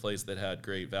looking for a place that had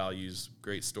great values,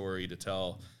 great story to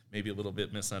tell, maybe a little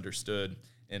bit misunderstood,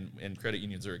 and credit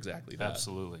unions are exactly that.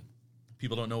 Absolutely.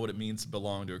 People don't know what it means to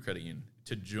belong to a credit union.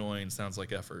 To join sounds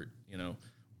like effort,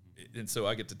 and so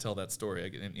I get to tell that story.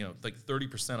 Like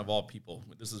 30% of all people,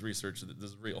 this is research,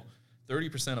 this is real,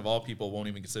 30% of all people won't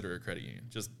even consider a credit union,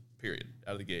 just period,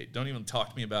 out of the gate. Don't even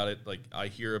talk to me about it. Like I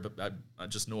hear about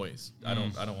just noise. I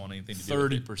don't want anything to do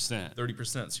with it. 30%.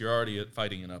 30%. So you're already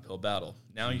fighting an uphill battle.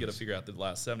 Now you got to figure out the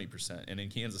last 70%. And in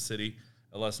Kansas City,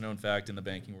 a less known fact in the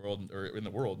banking world, or in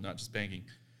the world, not just banking,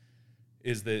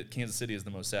 is that Kansas City is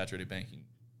the most saturated banking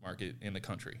market in the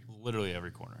country. Literally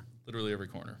every corner. Literally every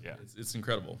corner. Yeah. It's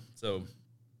incredible. So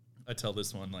I tell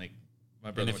this one, like, my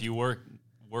brother. And if you work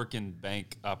in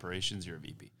bank operations, you're a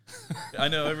VP. I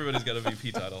know everybody's got a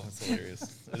VP title. It's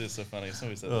hilarious. It is so funny.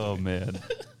 Somebody said that. Oh man.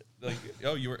 Like,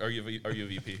 oh, are you a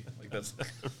VP? Like that's.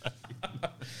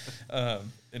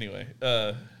 Anyway,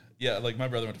 yeah, like my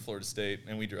brother went to Florida State,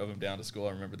 and we drove him down to school.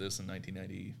 I remember this in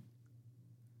 93,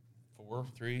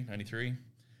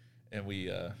 and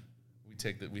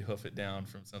we hoof it down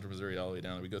from Central Missouri all the way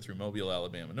down. We go through Mobile,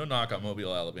 Alabama. No knock on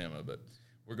Mobile, Alabama, but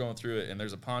we're going through it, and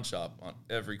there's a pawn shop on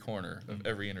every corner of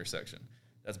every intersection.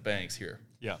 That's Banks here.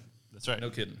 Yeah, that's right.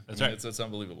 No kidding. That's right. right. It's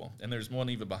unbelievable. And there's one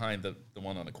even behind the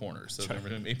one on the corner. So there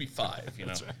were maybe 5, you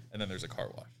know. Right. And then there's a car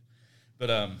wash.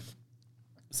 But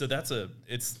so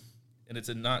it's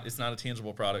not a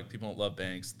tangible product. People don't love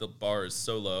banks. The bar is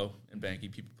so low in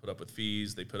banking. People put up with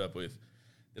fees. They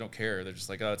don't care. They're just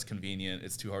like, oh, it's convenient.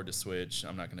 It's too hard to switch.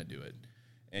 I'm not going to do it.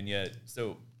 And yet,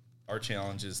 so our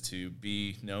challenge is to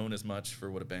be known as much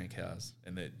for what a bank has,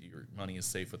 and that your money is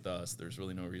safe with us. There's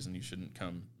really no reason you shouldn't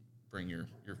come bring your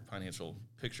financial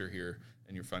picture here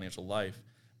and your financial life.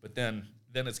 But then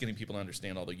it's getting people to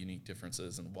understand all the unique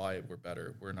differences and why we're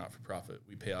better. We're not for profit.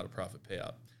 We pay out a profit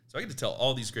payout. So I get to tell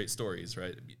all these great stories,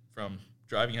 right? From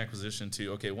driving acquisition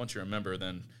to, okay, once you're a member,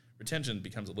 then retention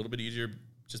becomes a little bit easier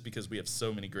just because we have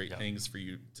so many great things for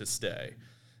you to stay.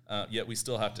 Yet we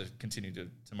still have to continue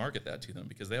to market that to them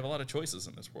because they have a lot of choices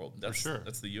in this world. That's, for sure.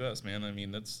 That's the U.S., man. I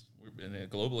mean, we're in a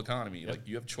global economy. Like,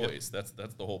 you have choice. That's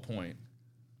the whole point.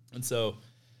 And so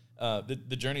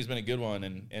the journey's been a good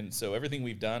one. And so everything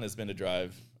we've done has been to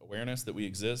drive awareness that we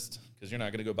exist, because you're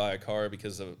not going to go buy a car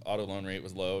because the auto loan rate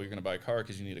was low. You're going to buy a car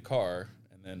because you need a car,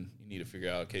 and then you need to figure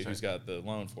out, okay, who's got the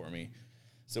loan for me?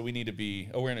 So we need to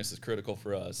awareness is critical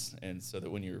for us, and so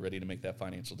that when you're ready to make that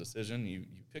financial decision, you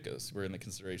pick us. We're in the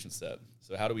consideration set.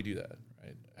 So how do we do that,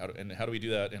 right? How do we do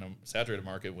that in a saturated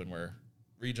market when we're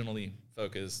regionally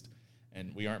focused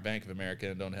and we aren't Bank of America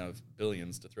and don't have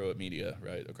billions to throw at media,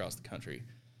 right, across the country?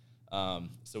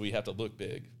 So we have to look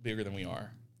bigger than we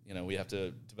are. You know, we have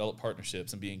to develop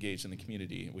partnerships and be engaged in the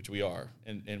community, which we are,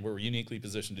 and we're uniquely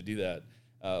positioned to do that.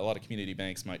 A lot of community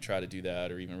banks might try to do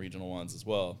that, or even regional ones as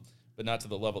well, but not to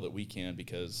the level that we can,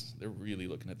 because they're really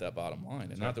looking at that bottom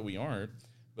line. And not that we aren't,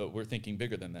 but we're thinking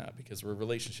bigger than that because we're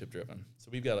relationship driven. So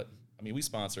we've got we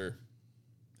sponsor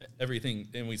everything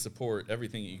and we support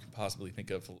everything you can possibly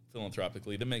think of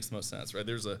philanthropically that makes the most sense, right?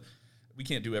 We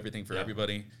can't do everything for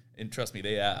everybody, and trust me,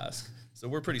 they ask. So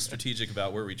we're pretty strategic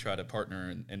about where we try to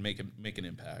partner and make an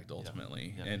impact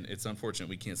ultimately. Yeah. And it's unfortunate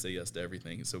we can't say yes to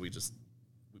everything. So we're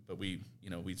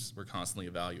constantly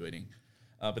evaluating.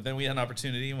 But then we had an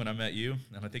opportunity when I met you,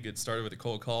 and I think it started with a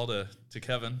cold call to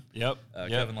Kevin.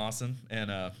 Kevin Lawson,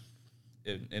 and I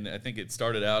think it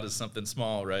started out as something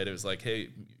small, right? It was like, hey,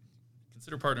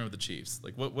 consider partnering with the Chiefs.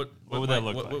 Like, what would that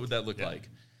look like? What would that look like?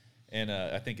 And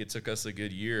I think it took us a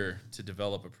good year to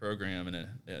develop a program and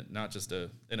not just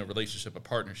in a relationship, a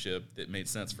partnership that made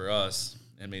sense for us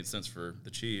and made sense for the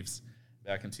Chiefs.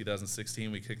 Back in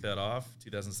 2016, we kicked that off.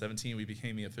 2017, we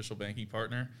became the official banking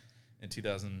partner. In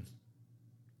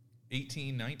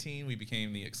 2018-19, we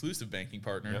became the exclusive banking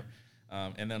partner,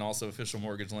 and then also official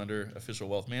mortgage lender, official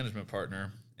wealth management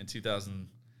partner. In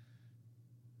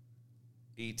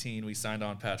 2018, we signed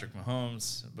on Patrick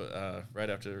Mahomes, but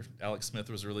right after Alex Smith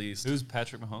was released. Who's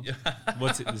Patrick Mahomes? Yeah.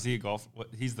 Is he a golf?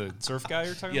 He's the surf guy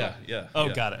you're talking about? Yeah.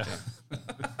 Oh, got it. Yeah.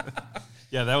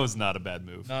 Yeah, that was not a bad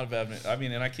move. Not a bad move. I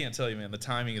mean, and I can't tell you, man, the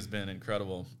timing has been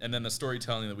incredible. And then the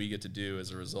storytelling that we get to do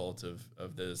as a result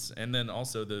of this. And then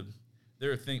also there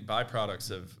are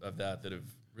byproducts of that have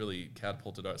really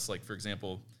catapulted us. Like, for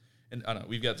example, and I don't know,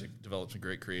 we've got to develop some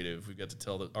great creative. We've got to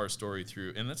tell our story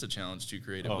through, and that's a challenge too,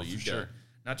 creatively. Oh, You've got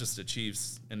not just the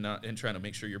Chiefs and trying to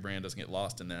make sure your brand doesn't get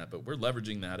lost in that, but we're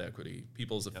leveraging that equity,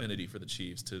 people's affinity for the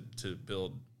Chiefs to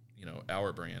build,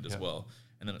 our brand as well.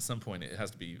 And then at some point it has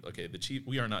to be, okay, the Chiefs,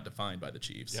 we are not defined by the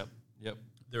Chiefs. Yep.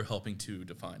 They're helping to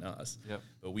define us. Yep.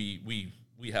 But we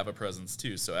have a presence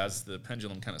too. So as the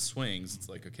pendulum kind of swings, it's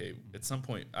like, okay, at some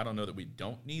point, I don't know that we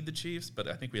don't need the Chiefs, but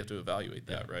I think we have to evaluate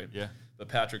that, right? Yeah. But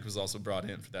Patrick was also brought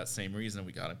in for that same reason.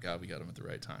 We got him at the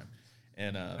right time.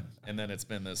 And then it's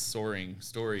been this soaring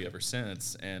story ever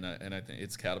since. And I think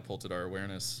it's catapulted our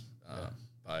awareness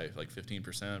by like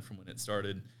 15% from when it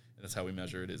started. And that's how we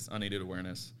measure it, is unaided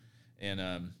awareness.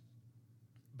 And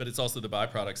but it's also the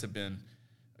byproducts have been,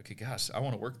 okay, gosh, I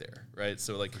want to work there, right?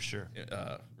 So like, for sure,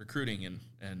 recruiting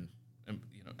and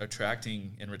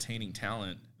attracting and retaining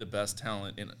talent, the best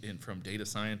talent in from data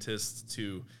scientists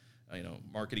to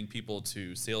marketing people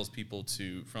to salespeople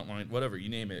to frontline, whatever you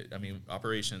name it. I mean,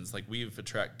 operations. Like, we've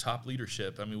attracted top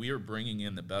leadership. I mean, we are bringing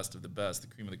in the best of the best, the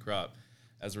cream of the crop,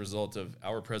 as a result of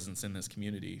our presence in this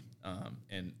community,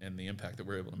 and the impact that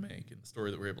we're able to make and the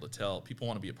story that we're able to tell. People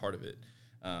want to be a part of it,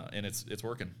 and it's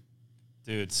working.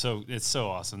 Dude, it's so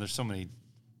awesome. There's so many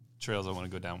trails I want to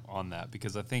go down on that,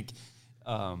 because I think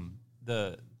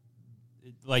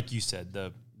like you said,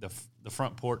 the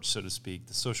front porch, so to speak,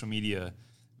 the social media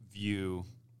view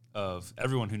of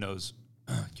everyone who knows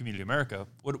Community America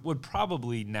would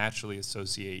probably naturally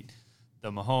associate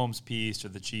the Mahomes piece or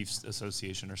the Chiefs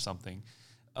Association or something.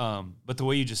 But the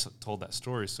way you just told that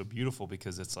story is so beautiful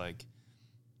because it's like,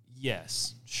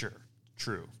 yes, sure,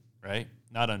 true, right?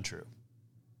 Not untrue.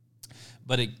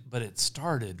 But it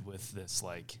started with this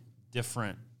like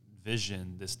different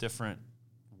vision, this different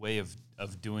way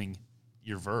of doing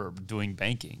your verb, doing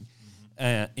banking,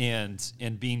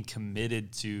 and being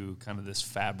committed to kind of this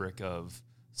fabric of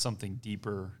something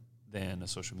deeper than a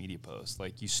social media post.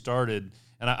 Like you started,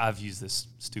 and I've used this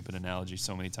stupid analogy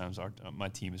so many times. My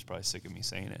team is probably sick of me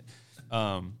saying it.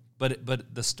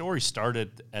 But the story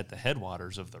started at the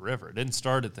headwaters of the river. It didn't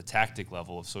start at the tactic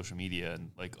level of social media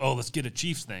and like, oh, let's get a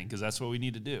Chiefs thing because that's what we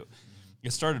need to do.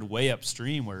 It started way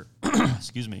upstream where,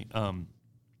 excuse me,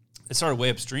 it started way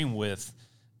upstream with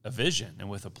a vision and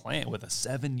with a plan, with a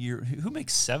 7-year. Who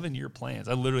makes 7-year plans?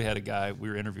 I literally had a guy we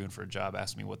were interviewing for a job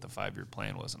ask me what the 5-year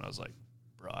plan was, and I was like,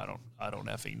 bro, I don't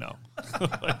effing know.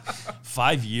 Like,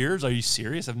 5 years? Are you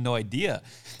serious? I have no idea.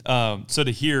 So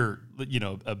to hear,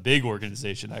 a big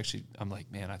organization, actually, I'm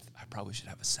like, man, I probably should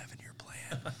have a 7-year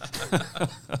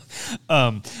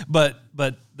plan.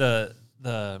 But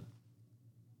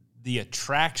the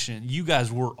attraction, you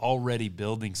guys were already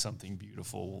building something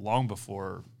beautiful long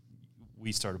before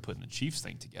we started putting the Chiefs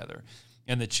thing together.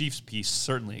 And the Chiefs piece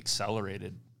certainly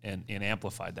accelerated and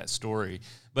amplified that story.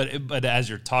 But as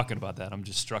you're talking about that, I'm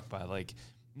just struck by like,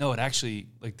 no, it actually,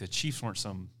 like the Chiefs weren't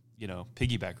some,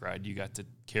 piggyback ride you got to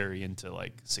carry into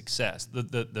like success.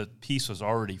 The piece was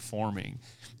already forming,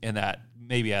 and that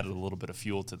maybe added a little bit of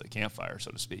fuel to the campfire, so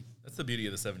to speak. That's the beauty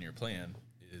of the 7-year plan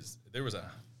is there was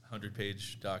a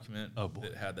 100-page document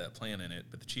that had that plan in it,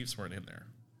 but the Chiefs weren't in there.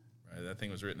 Right? That thing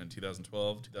was written in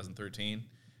 2012, 2013.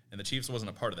 And the Chiefs wasn't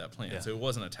a part of that plan, so it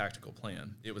wasn't a tactical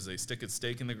plan. It was a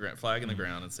stake in the ground, flag in the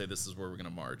ground, and say this is where we're going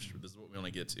to march. This is what we want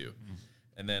to get to.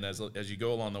 And then as you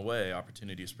go along the way,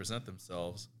 opportunities present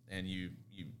themselves, and you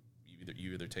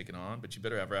either take it on, but you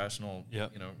better have rational, it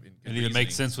either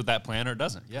makes sense with that plan or it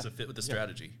doesn't. Does it fit with the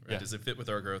strategy? Right? Does it fit with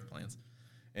our growth plans?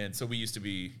 And so we used to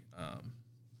be,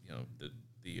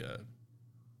 the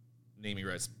naming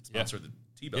rights sponsor of the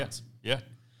T-Bones.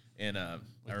 And I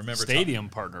remember stadium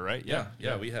partner, right?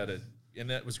 Yeah. We had and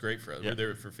that was great for us. We were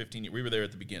there for 15 years. We were there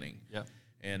at the beginning. Yeah.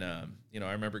 And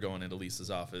I remember going into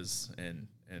Lisa's office and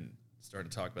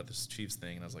started to talk about this Chiefs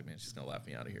thing, and I was like, man, she's gonna laugh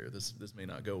me out of here. This may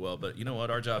not go well, but you know what?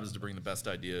 Our job is to bring the best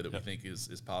idea that we think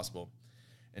is possible.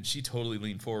 And she totally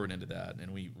leaned forward into that,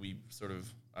 and we sort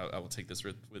of I will take this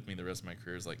with me the rest of my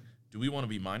career. Is like, do we want to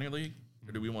be minor league?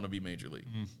 Or do we want to be major league?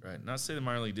 Right? Not to say the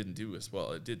minor league didn't do as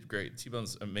well. It did great.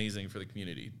 T-Bone's amazing for the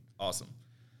community. Awesome.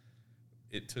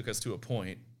 It took us to a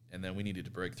point, and then we needed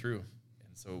to break through.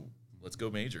 And so let's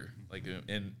go major.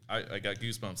 And I got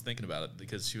goosebumps thinking about it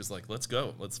because she was like, let's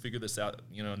go. Let's figure this out.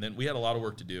 And then we had a lot of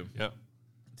work to do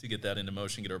to get that into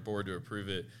motion, get our board to approve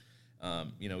it.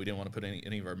 We didn't want to put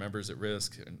any of our members at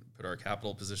risk and put our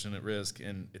capital position at risk.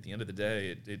 And at the end of the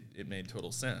day, it made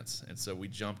total sense. And so we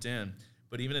jumped in.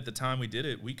 But even at the time we did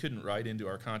it, we couldn't write into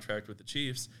our contract with the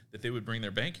Chiefs that they would bring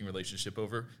their banking relationship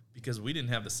over because we didn't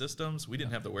have the systems, we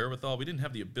didn't have the wherewithal, we didn't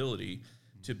have the ability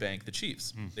to bank the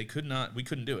Chiefs. We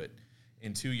couldn't do it.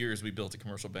 In 2 years, we built a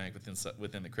commercial bank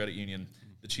within the credit union.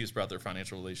 The Chiefs brought their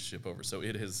financial relationship over, so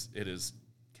it has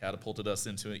catapulted us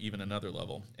into even another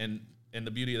level. And the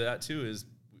beauty of that too is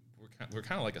we're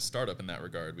kind of like a startup in that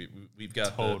regard. We've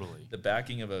got the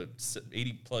backing of a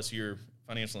 80+ year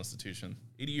financial institution,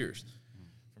 80 years.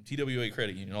 TWA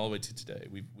Credit Union all the way to today.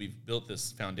 We've built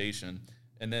this foundation,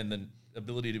 and then the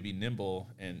ability to be nimble,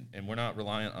 and we're not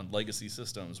reliant on legacy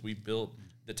systems. We've built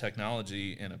the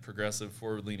technology and a progressive,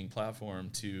 forward-leaning platform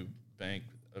to bank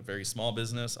a very small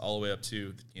business all the way up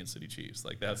to the Kansas City Chiefs.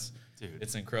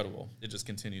 It's incredible. It just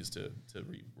continues to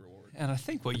reward. And I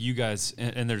think what you guys,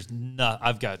 and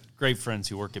I've got great friends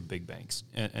who work at big banks,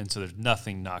 and so there's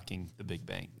nothing knocking the big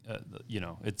bank.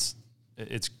 It's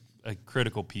a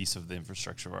critical piece of the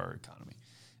infrastructure of our economy.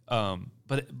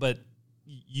 But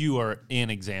you are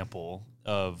an example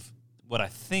of what I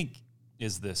think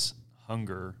is this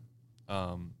hunger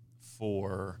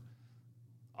for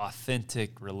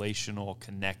authentic, relational,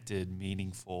 connected,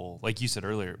 meaningful. Like you said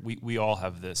earlier, we all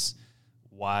have this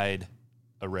wide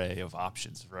array of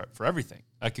options for everything.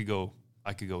 I could go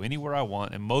anywhere I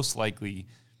want, and most likely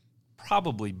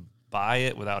probably buy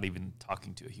it without even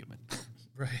talking to a human.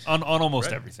 Right. On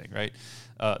almost everything, right?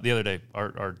 The other day,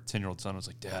 our 10-year-old son was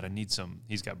like, Dad, I need some.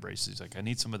 He's got braces. He's like, I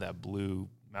need some of that blue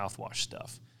mouthwash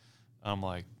stuff. I'm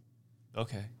like,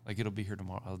 okay, like it'll be here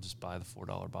tomorrow. I'll just buy the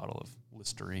 $4 bottle of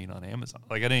Listerine on Amazon.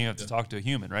 Like I didn't even have to talk to a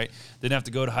human, right? Didn't have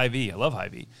to go to Hy-Vee. I love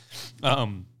Hy-Vee.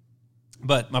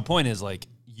 But my point is, like,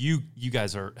 you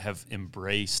guys have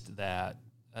embraced that.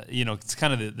 It's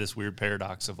kind of this weird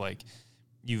paradox of, like,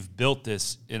 you've built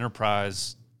this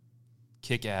enterprise,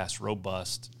 kick-ass,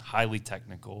 robust, highly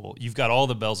technical. You've got all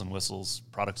the bells and whistles,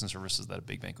 products and services that a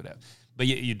big bank would have. But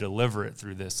yet you deliver it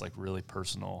through this, like, really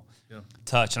personal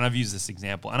touch. And I've used this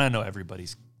example, and I know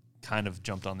everybody's kind of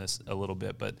jumped on this a little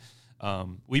bit, but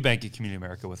we bank at Community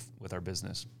America with our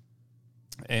business.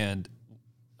 And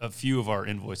a few of our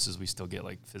invoices, we still get,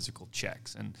 like, physical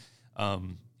checks.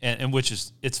 And which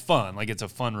is, it's fun. Like, it's a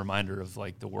fun reminder of,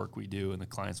 like, the work we do and the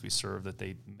clients we serve, that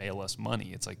they mail us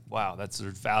money. It's like, wow, there's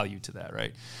value to that,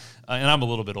 right? And I'm a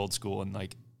little bit old school, and,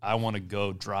 like, I want to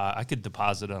go drive. I could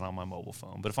deposit it on my mobile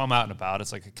phone, but if I'm out and about,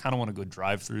 it's like I kind of want to go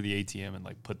drive through the ATM and,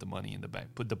 like, put the money in the bank,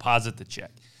 deposit the check.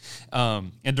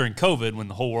 And during COVID, when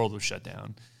the whole world was shut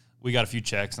down, we got a few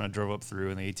checks, and I drove up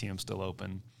through, and the ATM's still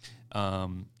open.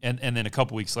 And then a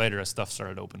couple weeks later, as stuff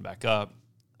started to open back up,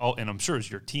 and I'm sure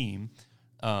it's your team,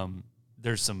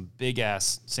 there's some big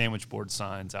ass sandwich board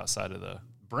signs outside of the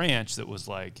branch that was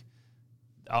like,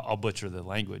 I'll butcher the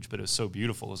language, but it was so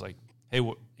beautiful. It was like, hey,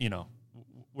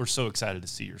 we're so excited to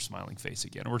see your smiling face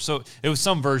again. It was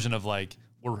some version of, like,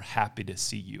 we're happy to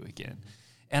see you again.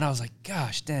 And I was like,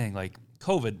 gosh dang, like,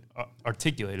 COVID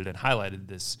articulated and highlighted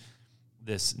this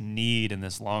need and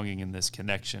this longing and this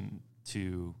connection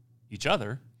to each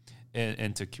other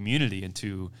and to community and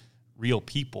to real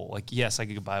people. Like, yes, I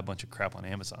could buy a bunch of crap on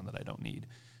Amazon that I don't need,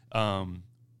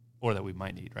 or that we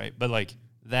might need, right? But, like,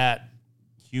 that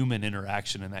human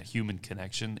interaction and that human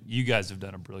connection, you guys have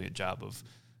done a brilliant job of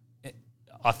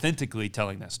authentically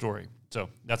telling that story. So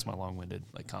that's my long-winded,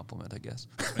 like, compliment, I guess.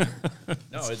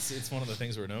 No, it's one of the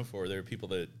things we're known for. There are people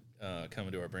that come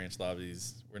into our branch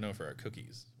lobbies. We're known for our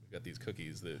cookies. We've got these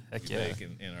cookies that we make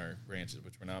in our branches,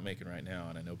 which we're not making right now,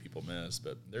 and I know people miss.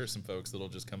 But there are some folks that'll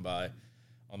just come by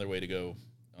on their way to go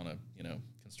on a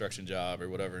construction job or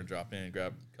whatever, and drop in,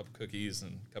 grab a couple cookies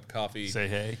and a cup of coffee. Say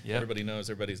hey. Yeah. Everybody knows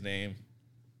everybody's name.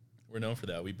 We're known for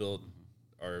that. We built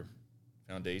our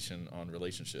foundation on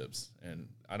relationships, and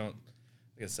I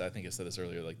think I said this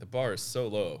earlier. Like, the bar is so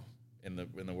low in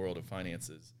the world of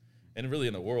finances, and really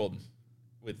in the world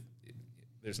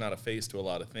there's not a face to a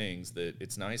lot of things, that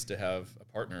it's nice to have a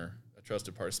partner, a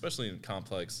trusted partner, especially in a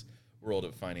complex world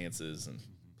of finances and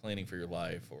planning for your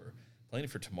life or planning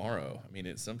for tomorrow. I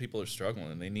mean, some people are struggling,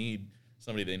 and they need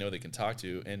somebody they know they can talk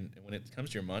to. And when it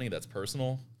comes to your money, that's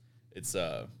personal. It's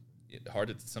hard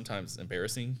to, sometimes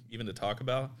embarrassing even to talk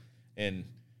about. And,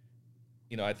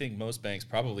 I think most banks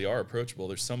probably are approachable.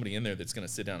 There's somebody in there that's going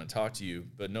to sit down and talk to you,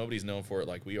 but nobody's known for it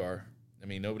like we are. I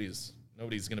mean, nobody's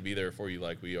going to be there for you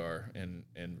like we are, and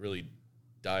really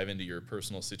dive into your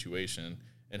personal situation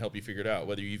and help you figure it out.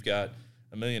 Whether you've got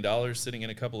 $1 million sitting in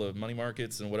a couple of money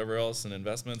markets and whatever else and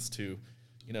investments, to,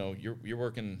 you're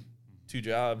working 2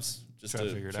 jobs just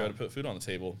to try to put food on the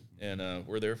table, and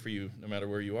we're there for you no matter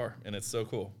where you are. And it's so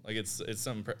cool. Like, it's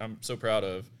something I'm so proud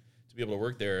of, to be able to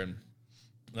work there, and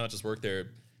not just work there,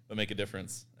 but make a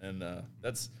difference. And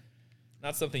that's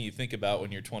not something you think about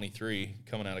when you're 23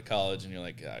 coming out of college, and you're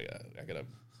like, I gotta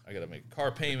make a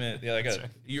car payment. Yeah,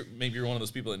 maybe you're one of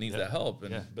those people that needs that help.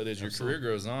 But as your career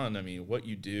grows on, I mean, what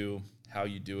you do, how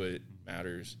you do it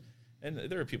matters. And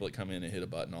there are people that come in and hit a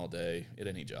button all day at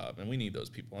any job, and we need those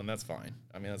people, and that's fine.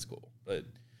 I mean, that's cool. But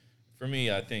for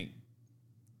me, I think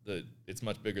that it's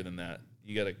much bigger than that.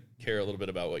 You got to care a little bit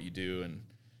about what you do, and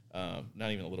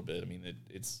not even a little bit. I mean,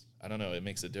 I don't know, it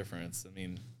makes a difference. I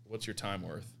mean, what's your time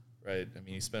worth, right? I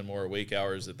mean, you spend more awake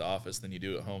hours at the office than you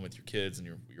do at home with your kids and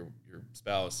your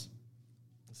spouse,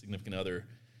 significant other.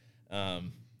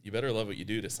 You better love what you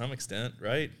do to some extent,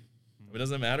 right? If it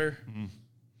doesn't matter. Mm-hmm.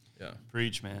 Yeah.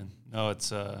 Preach, man. No,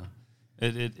 it's 100%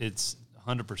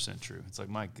 true. It's like,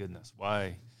 my goodness,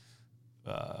 why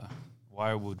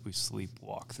would we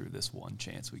sleepwalk through this one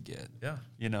chance we get? Yeah.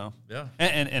 Yeah.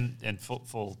 And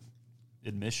full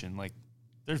admission, like,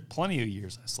 there's plenty of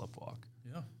years I sleptwalk.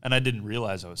 Yeah. And I didn't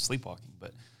realize I was sleepwalking,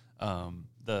 but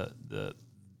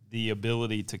the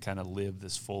ability to kind of live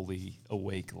this fully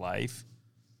awake life,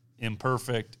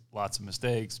 imperfect, lots of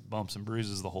mistakes, bumps and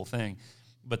bruises, the whole thing,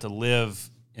 but to live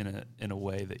in a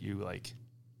way that you, like,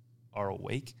 are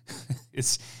awake.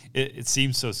 It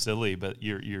seems so silly, but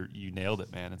you nailed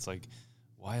it, man. It's like,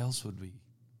 what else would we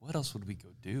go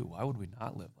do? Why would we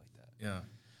not live like that? Yeah.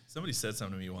 Somebody said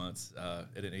something to me once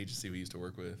at an agency we used to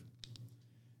work with,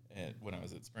 and when I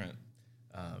was at Sprint.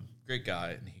 Great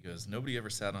guy, and he goes, nobody ever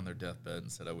sat on their deathbed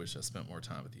and said, I wish I spent more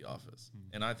time at the office.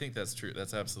 Mm-hmm. And I think that's true.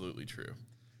 That's absolutely true.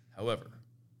 However,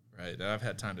 right, and I've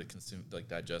had time to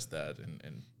digest that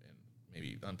and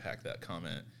maybe unpack that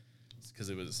comment, because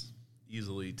it was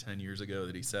easily 10 years ago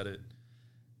that he said it,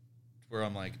 where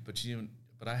I'm like,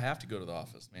 but I have to go to the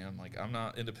office, man. Like, I'm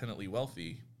not independently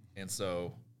wealthy, and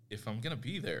so if I'm going to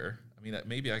be there, I mean,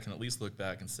 maybe I can at least look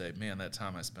back and say, man, that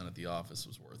time I spent at the office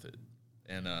was worth it.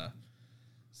 And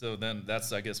so then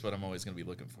that's, I guess, what I'm always going to be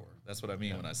looking for. That's what I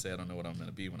mean when I say I don't know what I'm going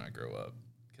to be when I grow up.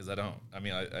 Because I don't. I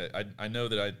mean, I know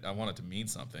that I want it to mean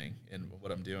something in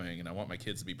what I'm doing, and I want my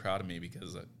kids to be proud of me,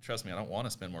 because, trust me, I don't want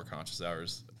to spend more conscious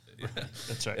hours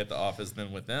That's right. at the office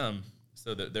than with them.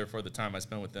 So that therefore the time I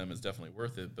spend with them is definitely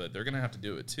worth it. But they're going to have to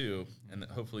do it too, and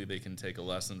hopefully they can take a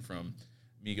lesson from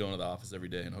me going to the office every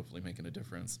day and hopefully making a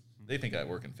difference. They think I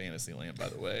work in fantasy land, by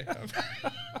the way.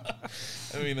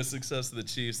 I mean, the success of the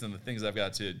Chiefs and the things I've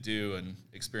got to do and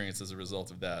experience as a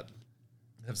result of that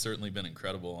have certainly been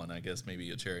incredible, and I guess maybe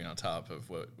a cherry on top of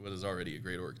what is already a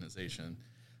great organization.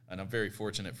 And I'm very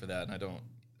fortunate for that, and I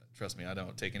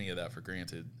don't take any of that for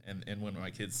granted. And when my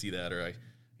kids see that, or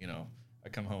I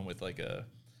come home with like a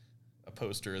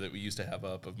poster that we used to have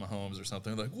up of Mahomes or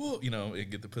something, like, whoa, I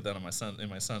get to put that in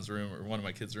my son's room or one of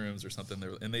my kids' rooms or something,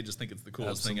 and they just think it's the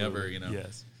coolest thing ever,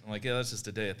 Yes. I'm like, yeah, that's just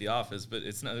a day at the office, but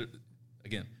it's not.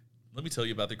 Again, let me tell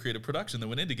you about the creative production that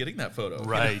went into getting that photo.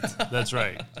 Right. That's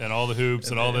right. And all the hoops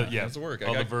and all the it's work.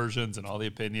 all the versions and all the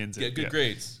opinions. Get good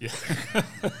grades. Yeah.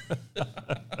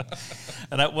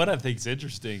 And what I think is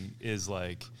interesting is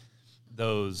like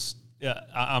those. Yeah,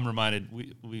 I'm reminded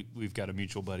we've got a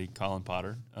mutual buddy, Colin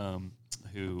Potter,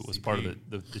 who was part of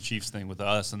the Chiefs thing with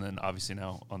us, and then obviously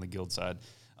now on the Guild side.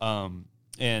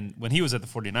 And when he was at the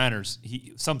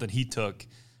 49ers, something he took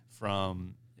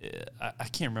from. I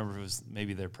can't remember if it was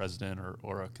maybe their president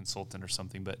or a consultant or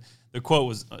something, but the quote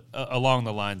was along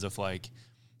the lines of like,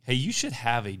 hey, you should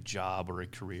have a job or a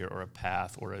career or a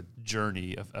path or a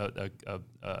journey,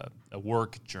 a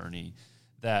work journey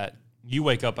that you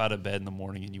wake up out of bed in the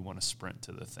morning and you want to sprint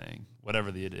to the thing, whatever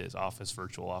it is, office,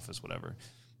 virtual office, whatever.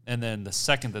 And then the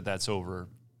second that's over,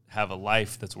 have a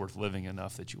life that's worth living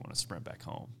enough that you want to sprint back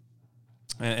home.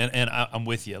 And I'm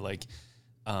with you. Like,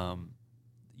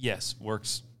 yes,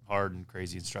 work's hard and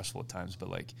crazy and stressful at times, but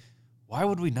like, why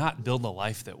would we not build a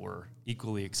life that we're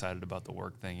equally excited about the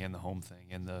work thing and the home thing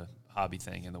and the hobby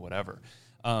thing and the whatever?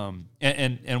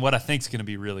 And what I think is going to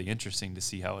be really interesting to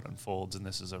see how it unfolds, and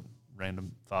this is a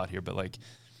random thought here, but like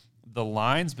the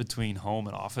lines between home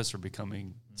and office are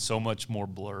becoming so much more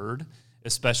blurred,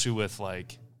 especially with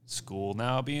like school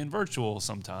now being virtual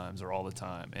sometimes or all the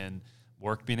time, and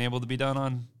work being able to be done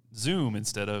on Zoom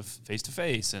instead of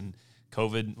face-to-face, and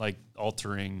COVID like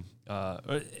altering. I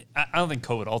don't think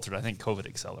COVID altered. I think COVID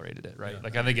accelerated it, right? Yeah.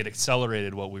 Like I think it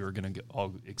accelerated what we were going to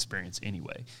all experience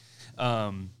anyway.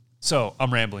 So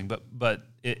I'm rambling, but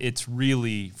it's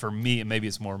really, for me, and maybe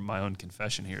it's more my own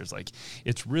confession here, is like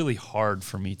it's really hard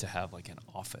for me to have like an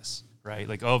office, right?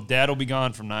 Like, oh, Dad will be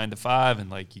gone from 9 to 5, and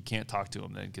like you can't talk to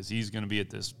him then because he's going to be at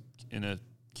this in a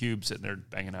cube sitting there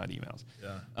banging out emails.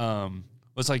 Yeah.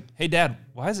 It's like, hey, Dad,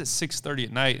 why is it 6:30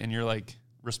 at night and you're like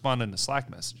responding to Slack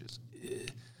messages?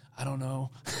 I don't know,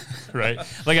 right?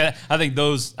 Like I think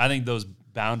those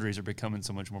boundaries are becoming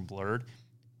so much more blurred,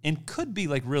 and could be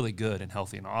like really good and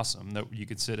healthy and awesome that you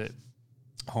could sit at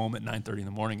home at 9:30 in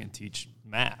the morning and teach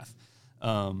math,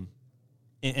 and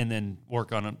then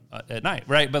work on it at night,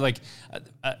 right? But like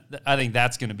I think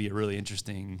that's going to be a really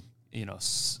interesting,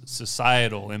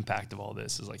 societal impact of all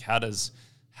this. Is like how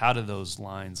do those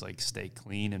lines like stay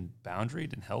clean and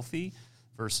boundaried and healthy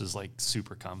versus like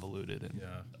super convoluted and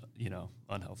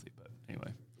unhealthy. But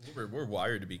anyway, we're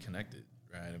wired to be connected,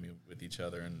 right? I mean, with each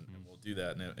other, and we'll do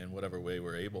that in whatever way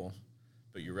we're able.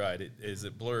 But you're right;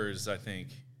 it blurs, I think,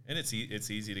 and it's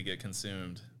easy to get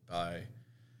consumed by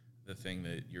the thing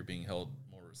that you're being held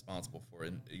more responsible for.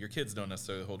 And your kids don't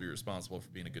necessarily hold you responsible for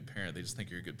being a good parent; they just think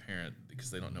you're a good parent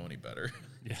because they don't know any better.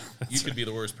 Yeah, you could be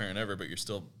the worst parent ever, but you're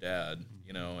still dad,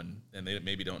 and they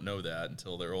maybe don't know that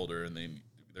until they're older and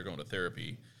they're going to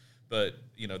therapy. But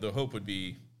the hope would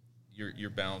be you're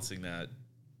balancing that.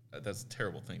 That's a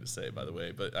terrible thing to say, by the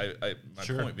way. But my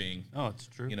point being, it's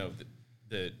true.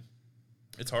 That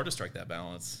it's hard to strike that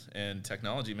balance, and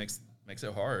technology makes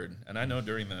it hard. And I know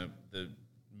during the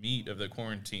meat of the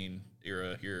quarantine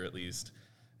era here, at least,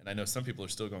 and I know some people are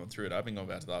still going through it. I've been going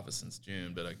back to the office since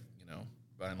June, but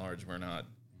by and large, we're not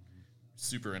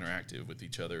super interactive with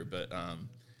each other. But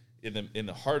in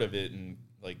the heart of it, in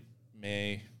like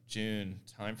May, June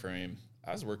timeframe,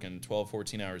 I was working 12,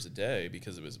 14 hours a day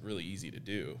because it was really easy to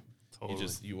do. Totally.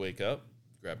 You wake up,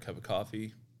 grab a cup of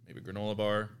coffee, maybe a granola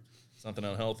bar, something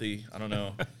unhealthy, I don't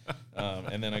know,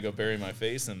 and then I go bury my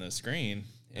face in the screen,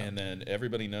 And then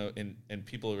everybody and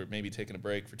people are maybe taking a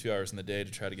break for 2 hours in the day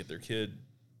to try to get their kid,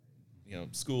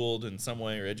 schooled in some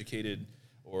way or educated,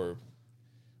 or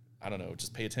I don't know,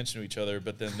 just pay attention to each other.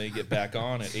 But then they get back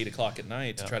on at 8 o'clock at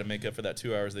night to try to make up for that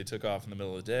 2 hours they took off in the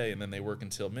middle of the day. And then they work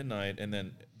until midnight, and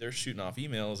then they're shooting off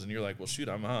emails, and you're like, well, shoot,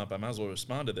 I'm up. I might as well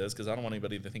respond to this because I don't want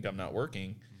anybody to think I'm not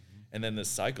working. And then this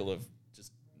cycle of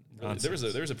just there was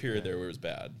a period there where it was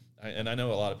bad. And I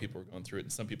know a lot of people are going through it,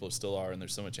 and some people still are, and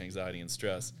there's so much anxiety and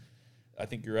stress. I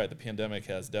think you're right. The pandemic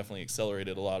has definitely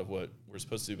accelerated a lot of what we're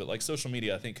supposed to do. But like social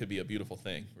media, I think could be a beautiful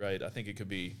thing, right? I think it could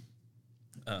be,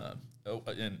 but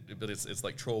it's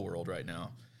like troll world right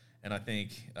now. And I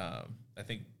think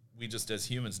we just as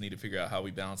humans need to figure out how we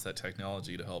balance that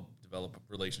technology to help develop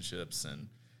relationships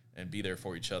and be there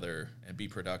for each other and be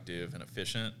productive and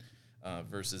efficient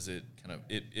versus it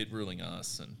ruling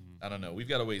us. And I don't know. We've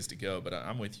got a ways to go, but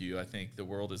I'm with you. I think the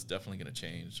world is definitely going to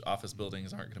change. Office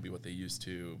buildings aren't going to be what they used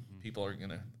to. People are going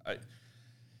to.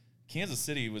 Kansas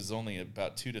City was only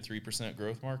about 2 to 3%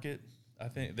 growth market. I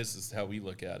think this is how we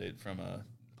look at it from a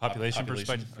population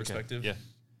perspective. Okay. Yeah.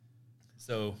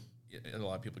 So a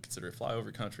lot of people consider it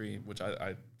flyover country, which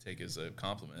I take as a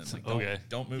compliment. Like,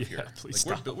 don't move here. Please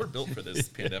like we're built for this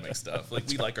pandemic stuff. Like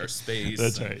we like our space.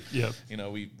 That's right. Yep.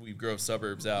 We grow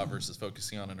suburbs out versus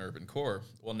focusing on an urban core.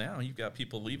 Well, now you've got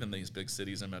people leaving these big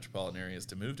cities and metropolitan areas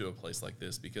to move to a place like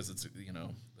this because it's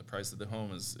the price of the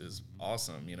home is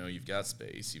awesome. You've got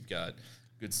space, you've got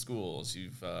good schools, you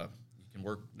can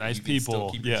work. Nice you people. Can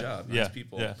still keep your job. Nice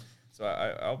people. Yeah. So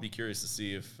I'll be curious to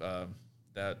see if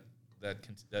that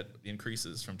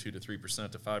increases from 2 to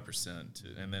 3% to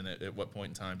 5%, and then at what point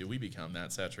in time do we become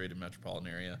that saturated metropolitan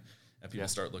area, and people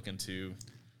start looking to,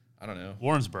 I don't know,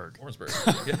 Warrensburg.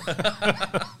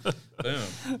 Boom.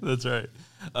 That's right.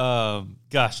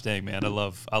 Gosh dang, man, I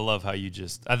love how you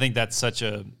I think that's such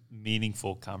a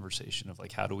meaningful conversation of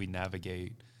like how do we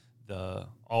navigate the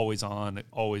always on,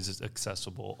 always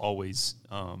accessible, always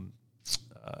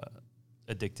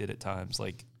addicted at times,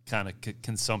 like kind of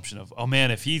consumption of, oh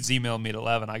man, if he's emailing me at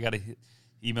 11, I got to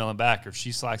email him back. Or if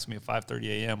she slacks me at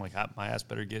 5:30 a.m., like my ass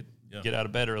better get out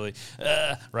of bed early,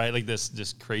 right? Like this,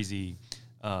 just crazy.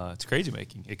 It's crazy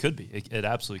making. It could be. It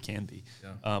absolutely can be.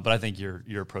 Yeah. But I think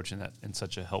you're approaching that in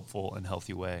such a helpful and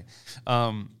healthy way.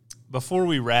 Before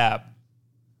we wrap,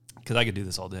 because I could do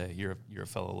this all day. You're a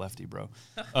fellow lefty, bro.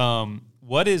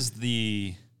 What is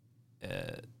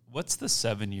what's the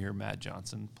 7-year Matt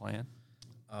Johnson plan?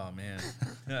 Oh, man.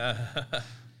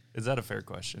 Is that a fair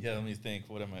question? Yeah, let me think.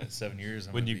 What am I, 7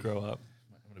 years? When you grow up?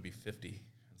 I'm going to be 50 in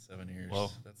 7 years.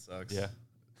 Well, that sucks. Yeah.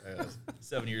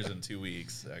 7 years and 2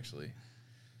 weeks, actually.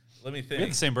 Let me think. We have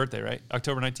the same birthday, right?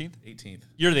 October 19th? 18th.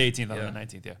 You're the 18th, I'm the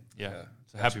 19th, yeah.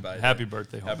 So happy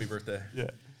birthday, homie. Happy birthday. Yeah.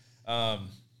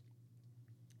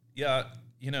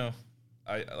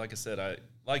 Like I said, I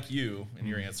like you in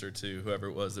your answer to whoever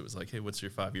it was that was like, hey, what's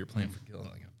your 5-year plan for Gil?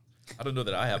 I don't know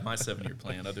that I have my 7-year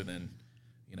plan other than,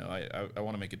 I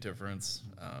want to make a difference.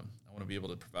 I want to be able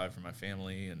to provide for my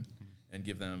family and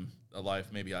give them a life.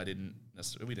 Maybe we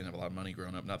didn't have a lot of money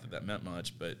growing up. Not that meant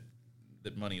much, but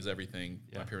that money is everything.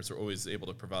 Yeah. My parents were always able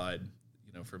to provide,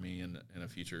 for me in a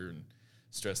future and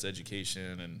stress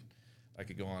education. And I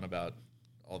could go on about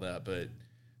all that. But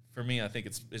for me, I think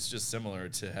it's just similar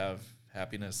to have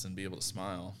happiness and be able to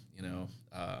smile.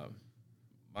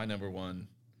 My number one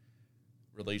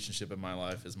relationship in my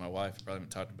life is my wife. I probably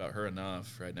haven't talked about her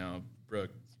enough right now.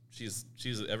 Brooke, she's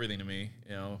everything to me.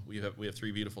 We have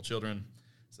 3 beautiful children.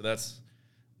 So that's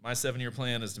my 7-year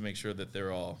plan, is to make sure that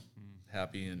they're all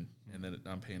happy and that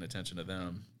I'm paying attention to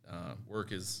them.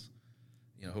 Work is,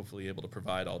 hopefully able to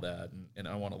provide all that. And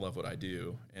I want to love what I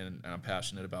do. And I'm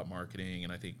passionate about marketing.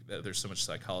 And I think that there's so much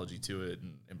psychology to it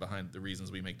and behind the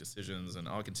reasons we make decisions. And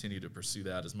I'll continue to pursue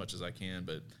that as much as I can.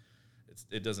 But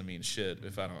it doesn't mean shit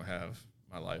if I don't have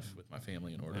my life with my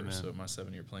family in order. Amen. So my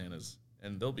 7-year plan is,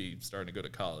 and they'll be starting to go to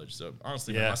college. So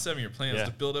honestly, my 7-year plan is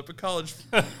to build up a college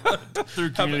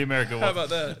through Community America. How about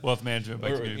that? Wealth management by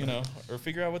or, community. Or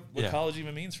figure out what college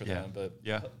even means for them. But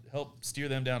help steer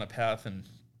them down a path and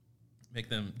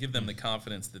give them the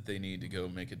confidence that they need to go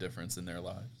make a difference in their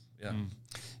lives. Yeah.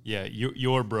 Yeah.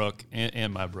 Your Brooke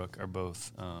and my Brooke are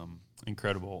both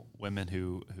incredible women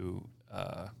who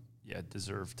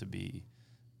deserve to be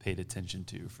paid attention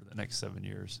to for the next 7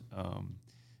 years.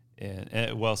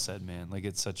 And well said, man. Like,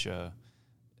 it's such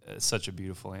a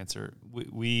beautiful answer.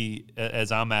 We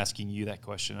as I'm asking you that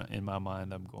question in my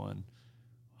mind, I'm going,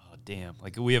 oh damn.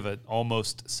 Like, we have an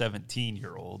almost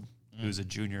 17-year-old who's a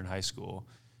junior in high school,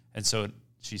 and so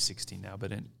she's 16 now.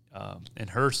 But in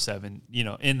her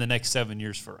in the next 7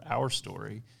 years for our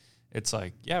story, it's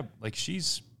like,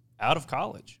 she's out of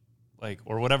college. like,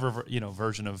 or whatever,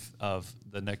 version of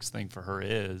the next thing for her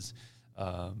is,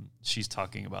 she's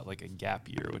talking about like a gap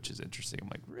year, which is interesting. I'm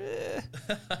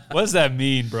like, what does that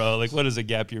mean, bro? Like, what does a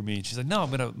gap year mean? She's like, no, I'm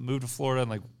going to move to Florida and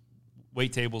like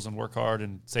wait tables and work hard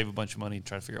and save a bunch of money and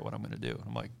try to figure out what I'm going to do. And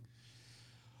I'm like,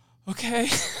 okay,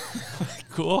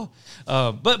 cool.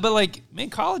 But like, man,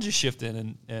 college is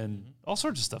shifting and all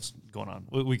sorts of stuff's going on.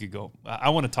 We could go. I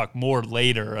want to talk more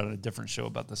later on a different show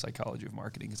about the psychology of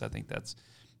marketing, because I think that's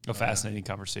a fascinating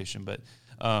conversation. But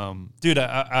dude,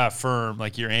 I affirm,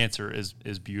 like, your answer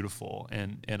is beautiful,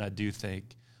 and I do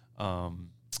think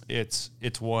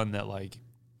it's one that, like,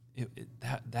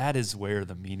 that is where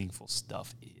the meaningful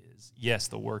stuff is. Yes,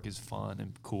 the work is fun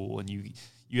and cool, and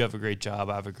you have a great job,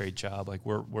 I have a great job. Like,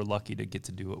 we're lucky to get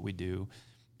to do what we do,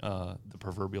 the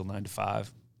proverbial 9 to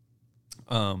 5.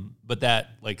 But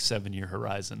that, like, 7-year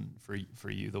horizon for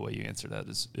you, the way you answer that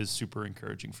is super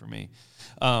encouraging for me.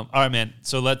 All right, man.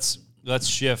 So let's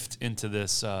shift into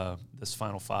this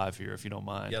final 5 here, if you don't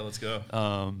mind. Yeah, let's go.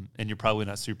 And you're probably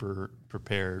not super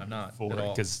prepared. I'm not for at it,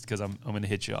 all. because I'm going to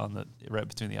hit you right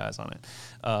between the eyes on it.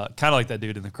 Kind of like that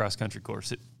dude in the cross country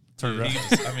course. Turn around.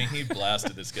 He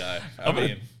blasted this guy.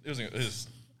 It was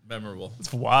memorable.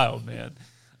 It's wild, man.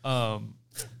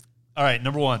 All right,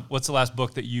 number 1. What's the last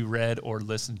book that you read or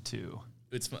listened to?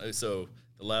 So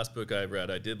the last book I read,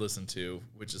 I did listen to,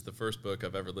 which is the first book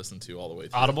I've ever listened to all the way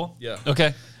through. Audible? Yeah.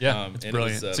 Okay. Yeah, it's and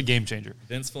brilliant. It's a game changer.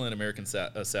 Vince Flynn, American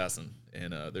Assassin,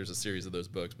 and there's a series of those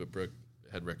books, but Brooke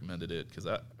had recommended it because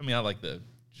I like the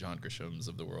John Grishams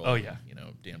of the world. Oh, yeah.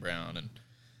 Dan Brown, and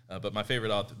but my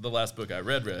favorite author, the last book I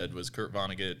read was Kurt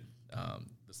Vonnegut,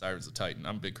 The Sirens of Titan.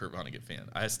 I'm a big Kurt Vonnegut fan.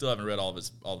 I still haven't read all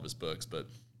of his books, but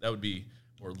that would be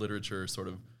more literature, sort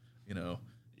of,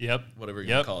 Yep. whatever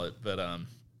you want to call it. But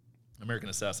American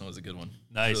Assassin was a good one.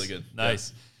 Nice. Really good.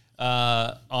 Nice.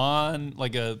 Yeah. On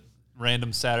like a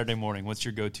random Saturday morning, what's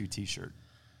your go-to T-shirt?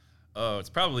 Oh, it's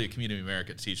probably a Community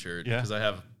America T-shirt. Yeah. Because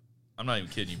I'm not even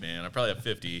kidding you, man. I probably have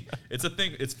 50. It's a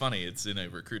thing. It's funny. It's in a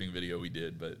recruiting video we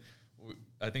did, but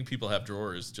I think people have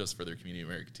drawers just for their Community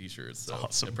America T-shirts. So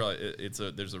awesome.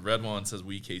 There's a red one that says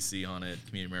 "We KC" on it.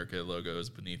 Community America logo is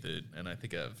beneath it, and I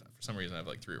think for some reason I have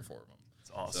like 3 or 4 of them.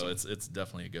 It's awesome. So it's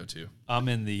definitely a go-to. I'm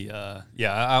in the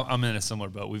I'm in a similar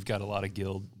boat. We've got a lot of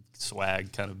guild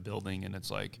swag kind of building, and it's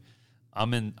like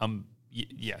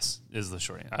yes is the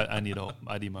short answer. I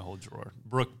need my whole drawer.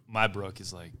 My Brooke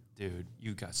is like, dude,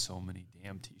 you got so many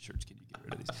damn T-shirts. Can you get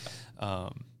rid of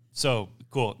these? So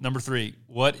cool. Number 3,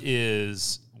 what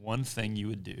is one thing you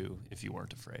would do if you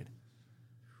weren't afraid?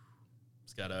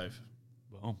 Skydive.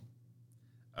 Boom.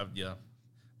 Yeah,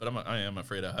 but I am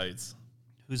afraid of heights.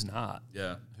 Who's not?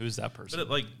 Yeah. Who's that person?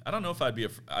 But I don't know if I'd be.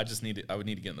 I would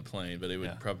need to get in the plane, but it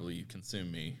would probably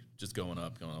consume me just going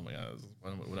up. Oh my god,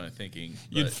 what am I thinking?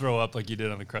 You'd throw up like you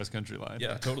did on the cross country line.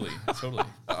 Yeah, totally.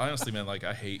 Honestly, man, like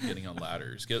I hate getting on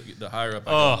ladders. The higher up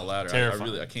I go on the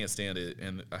ladder, I can't stand it.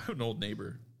 And I have an old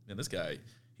neighbor, and this guy,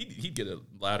 he'd get a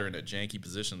ladder in a janky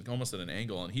position, almost at an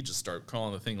angle, and he'd just start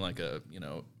crawling the thing like a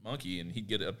monkey, and he'd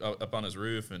get up on his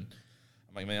roof, and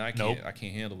I'm like, man, I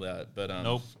can't handle that. But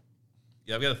nope.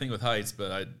 Yeah, I've got a thing with heights,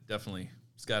 but I definitely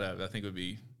skydive. I think would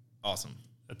be awesome.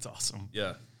 That's awesome.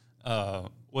 Yeah.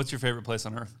 What's your favorite place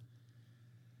on earth?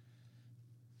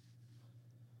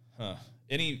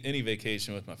 Any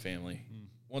vacation with my family.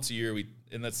 Once a year,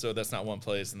 that's not one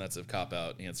place, and that's a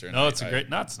cop-out answer. And no, it's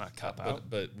it's not cop-out.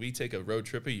 But we take a road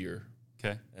trip a year.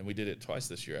 Okay. And we did it twice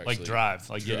this year, actually. Like drive,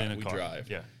 get in a car. We drive.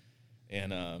 Yeah.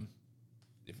 And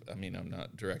I'm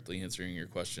not directly answering your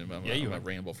question, but I'm gonna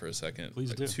ramble for a second.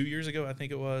 Please do. 2 years ago, I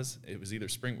think it was either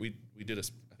spring. We did I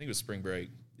think it was spring break.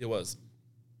 It was.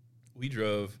 We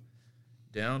drove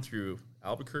down through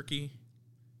Albuquerque,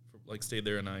 stayed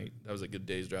there a night. That was a good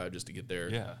day's drive just to get there.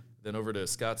 Yeah. Then over to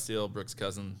Scottsdale. Brooke's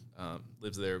cousin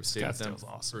lives there. We stayed with them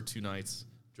awesome. for 2 nights.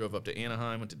 Drove up to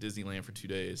Anaheim. Went to Disneyland for 2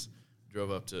 days.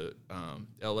 Drove up to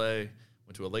L.A.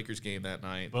 Went to a Lakers game that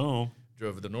night. Boom.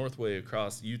 Drove the Northway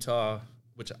across Utah,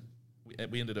 which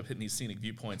we ended up hitting these scenic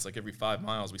viewpoints. Like every 5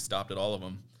 miles, we stopped at all of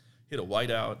them. Hit a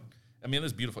whiteout. I mean, it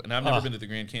was beautiful. And I've never been to the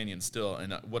Grand Canyon still.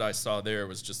 And what I saw there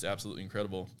was just absolutely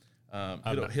incredible.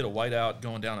 Hit a whiteout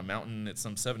going down a mountain at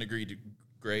some 7-degree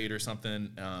grade or something,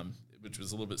 which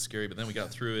was a little bit scary. But then we got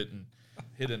through it and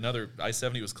hit another.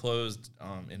 I-70 was closed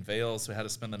in Vail, so we had to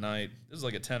spend the night. It was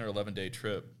like a 10 or 11-day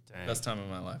trip. Dang. Best time of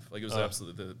my life. Like, it was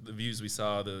absolutely the views we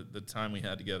saw, the time we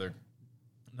had together.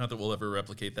 Not that we'll ever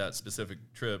replicate that specific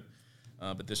trip,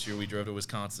 but this year we drove to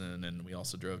Wisconsin, and we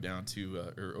also drove down to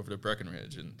or over to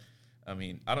Breckenridge. And I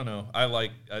mean, I don't know.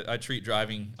 I treat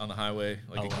driving on the highway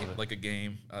like a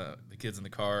game. The kids in the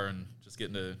car and just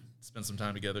getting to spend some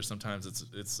time together. Sometimes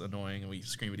it's annoying and we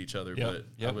scream at each other, Yep.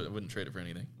 but I wouldn't trade it for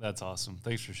anything. That's awesome.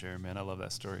 Thanks for sharing, man. I love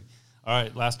that story. All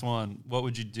right, last one. What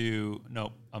would you do?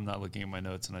 Nope, I'm not looking at my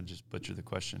notes, and I just butchered the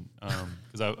question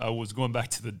because I was going back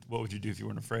to the what would you do if you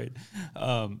weren't afraid.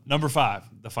 Number 5,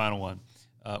 the final one.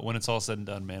 When it's all said and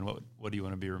done, man, what do you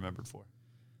want to be remembered for?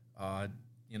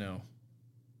 You know,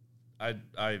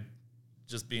 I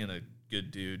just being a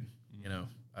good dude. You know,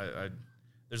 I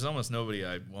there's almost nobody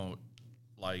I won't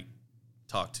like,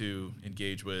 talk to,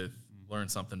 engage with, learn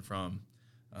something from.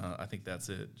 I think that's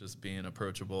it. Just being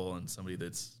approachable and somebody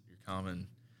that's your common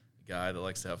guy that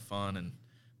likes to have fun and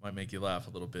might make you laugh a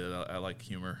little bit. I like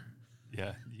humor.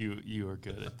 Yeah, you are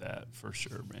good at that for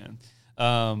sure,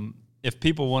 man. If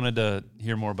people wanted to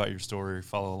hear more about your story,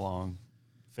 follow along,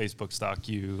 Facebook stalk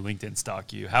you, LinkedIn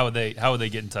stalk you, how would they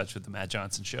get in touch with the Matt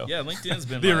Johnson Show? Yeah, LinkedIn's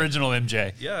been the original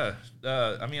MJ. Yeah,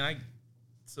 I mean,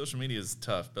 social media is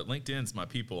tough, but LinkedIn's my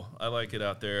people. I like it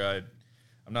out there.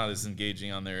 I'm not as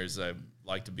engaging on there as I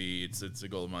like to be. It's a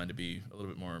goal of mine to be a little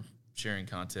bit more sharing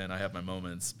content. I have my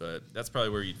moments, but that's probably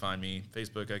where you'd find me.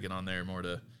 Facebook, I get on there more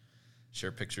to share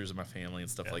pictures of my family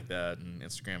and stuff like that. And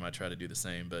Instagram, I try to do the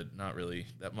same, but not really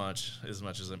that much as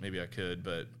maybe I could.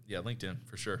 But yeah, LinkedIn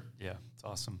for sure. Yeah, it's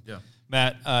awesome. Yeah,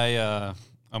 Matt,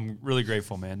 I'm really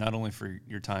grateful, man. Not only for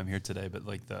your time here today, but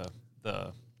like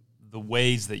the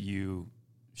ways that you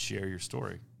share your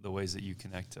story, the ways that you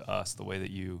connect to us, the way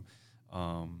that you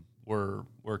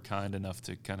were kind enough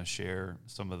to kind of share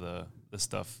some of the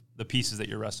stuff, the pieces that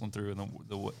you're wrestling through, and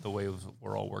the way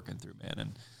we're all working through,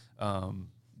 man. And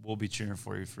we'll be cheering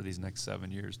for you for these next 7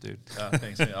 years, dude.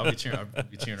 Thanks, man. I'll be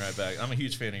cheering right back. I'm a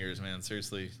huge fan of yours, man.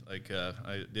 Seriously, like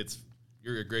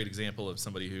you're a great example of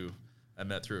somebody who I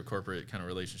met through a corporate kind of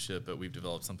relationship, but we've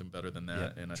developed something better than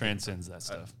that. Yeah, and transcends that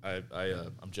stuff.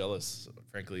 I'm jealous,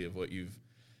 frankly, of what you've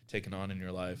taken on in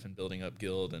your life and building up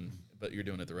Guild, but you're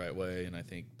doing it the right way. And I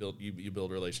think you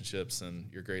build relationships, and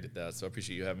you're great at that. So I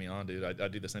appreciate you having me on, dude. I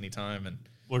do this anytime, and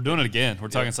we're doing it again. We're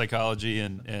talking psychology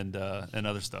and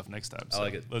other stuff next time. So I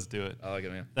like it. Let's do it. I like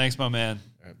it, man. Thanks, my man.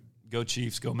 All right. Go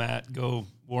Chiefs. Go Matt. Go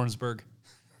Warrensburg.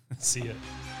 See ya.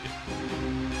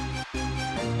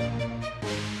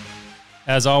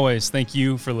 As always, thank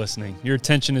you for listening. Your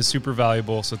attention is super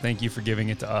valuable, so thank you for giving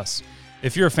it to us.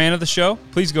 If you're a fan of the show,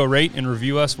 please go rate and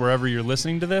review us wherever you're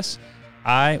listening to this.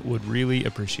 I would really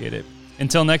appreciate it.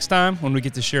 Until next time, when we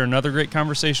get to share another great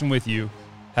conversation with you,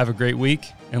 have a great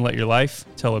week and let your life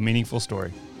tell a meaningful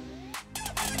story.